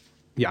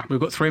 We've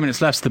got 3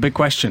 minutes left. So the big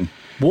question: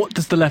 what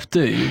does the left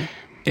do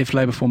if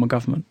Labour form a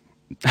government?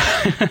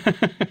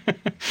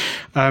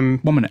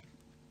 1 minute.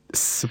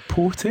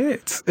 Support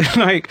it.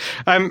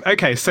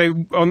 Okay,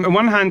 so on the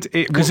one hand,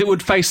 because it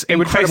would face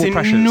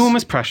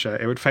enormous pressure.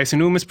 It would face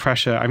enormous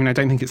pressure. I mean, I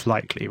don't think it's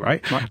likely,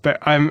 right? But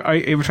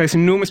it would face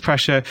enormous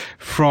pressure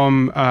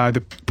from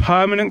the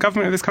permanent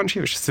government of this country,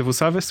 which is civil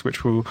service,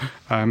 which will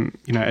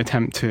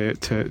attempt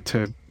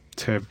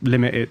to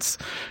limit its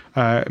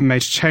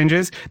major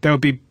changes. There will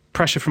be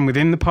pressure from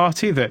within the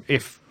party that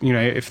if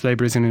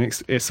Labour is in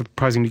a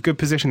surprisingly good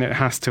position, it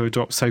has to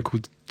adopt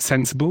so-called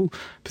sensible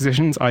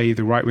positions, i.e.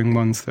 the right-wing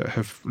ones that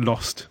have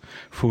lost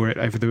for it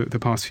over the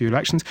past few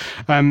elections.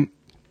 And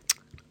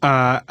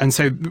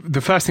so the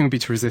first thing would be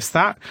to resist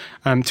that,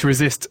 to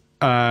resist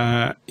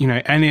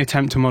any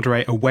attempt to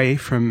moderate away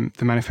from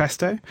the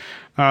manifesto.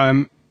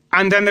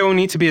 And then there will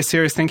need to be a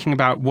serious thinking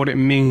about what it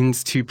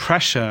means to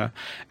pressure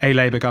a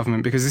Labour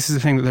government, because this is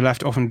the thing that the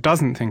left often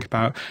doesn't think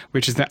about,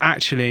 which is that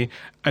actually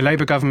a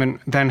Labour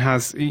government then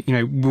has,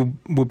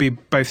 will be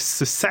both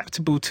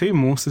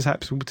more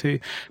susceptible to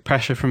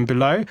pressure from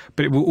below,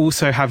 but it will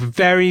also have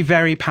very,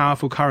 very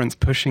powerful currents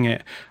pushing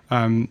it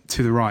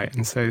to the right.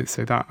 And so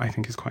that, I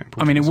think, is quite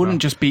important. I mean, it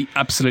wouldn't just be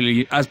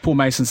absolutely, as Paul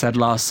Mason said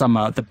last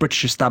summer, the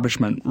British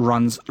establishment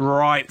runs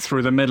right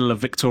through the middle of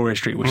Victoria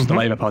Street, which is the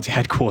Labour Party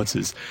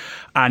headquarters.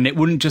 And it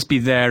wouldn't just be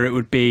there, it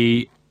would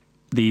be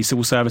the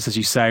civil service, as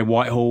you say,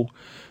 Whitehall,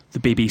 the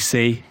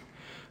BBC,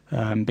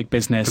 big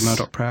business. The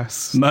Murdoch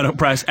Press. Murdoch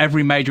Press.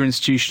 Every major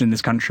institution in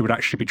this country would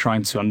actually be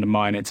trying to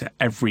undermine it at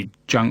every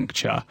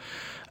juncture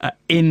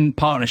in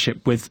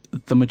partnership with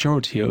the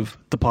majority of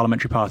the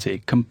parliamentary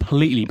party.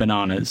 Completely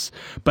bananas.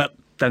 But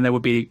then there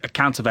would be a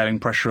countervailing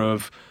pressure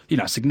of,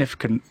 a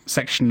significant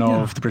section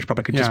of the British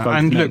public could just vote.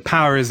 And look,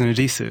 power is an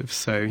adhesive,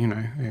 so,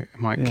 it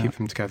might keep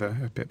them together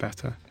a bit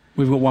better.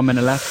 We've got 1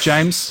 minute left.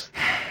 James,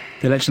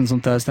 the election's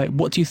on Thursday.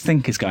 What do you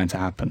think is going to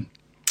happen?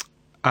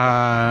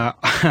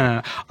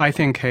 I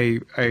think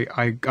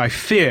I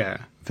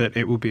fear that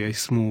it will be a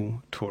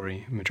small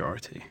Tory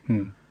majority.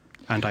 And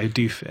I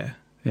do fear.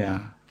 Yeah.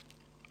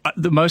 I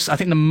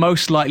think the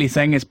most likely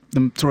thing is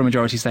the Tory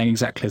majority staying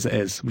exactly as it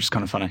is, which is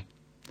kind of funny.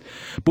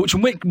 But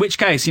in which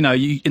case, in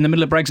the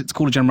middle of Brexit to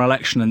call a general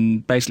election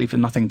and basically for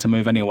nothing to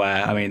move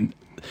anywhere, I mean,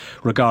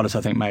 regardless,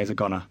 I think May is a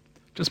goner.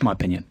 Just my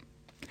opinion.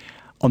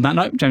 On that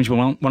note, James, you've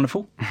been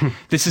wonderful.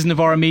 This is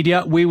Novara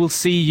Media. We will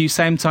see you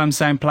same time,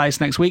 same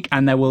place next week,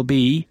 and there will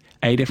be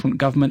a different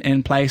government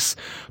in place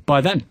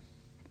by then.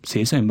 See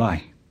you soon.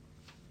 Bye.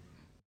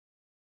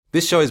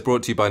 This show is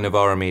brought to you by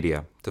Novara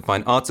Media. To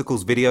find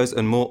articles, videos,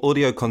 and more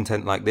audio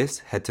content like this,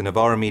 head to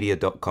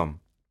novaramedia.com.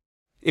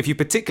 If you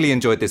particularly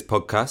enjoyed this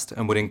podcast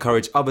and would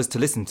encourage others to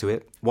listen to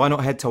it, why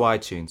not head to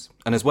iTunes?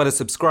 And as well as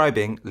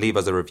subscribing, leave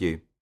us a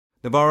review.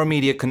 Novara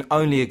Media can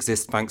only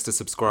exist thanks to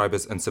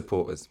subscribers and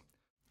supporters.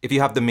 If you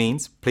have the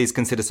means, please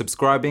consider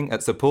subscribing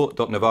at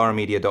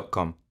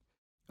support.novaramedia.com.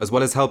 As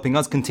well as helping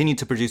us continue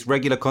to produce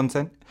regular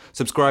content,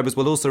 subscribers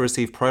will also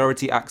receive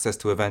priority access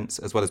to events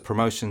as well as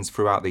promotions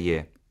throughout the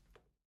year.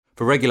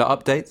 For regular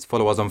updates,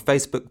 follow us on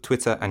Facebook,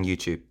 Twitter and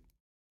YouTube.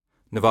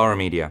 Novara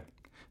Media.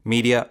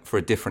 Media for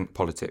a different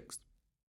politics.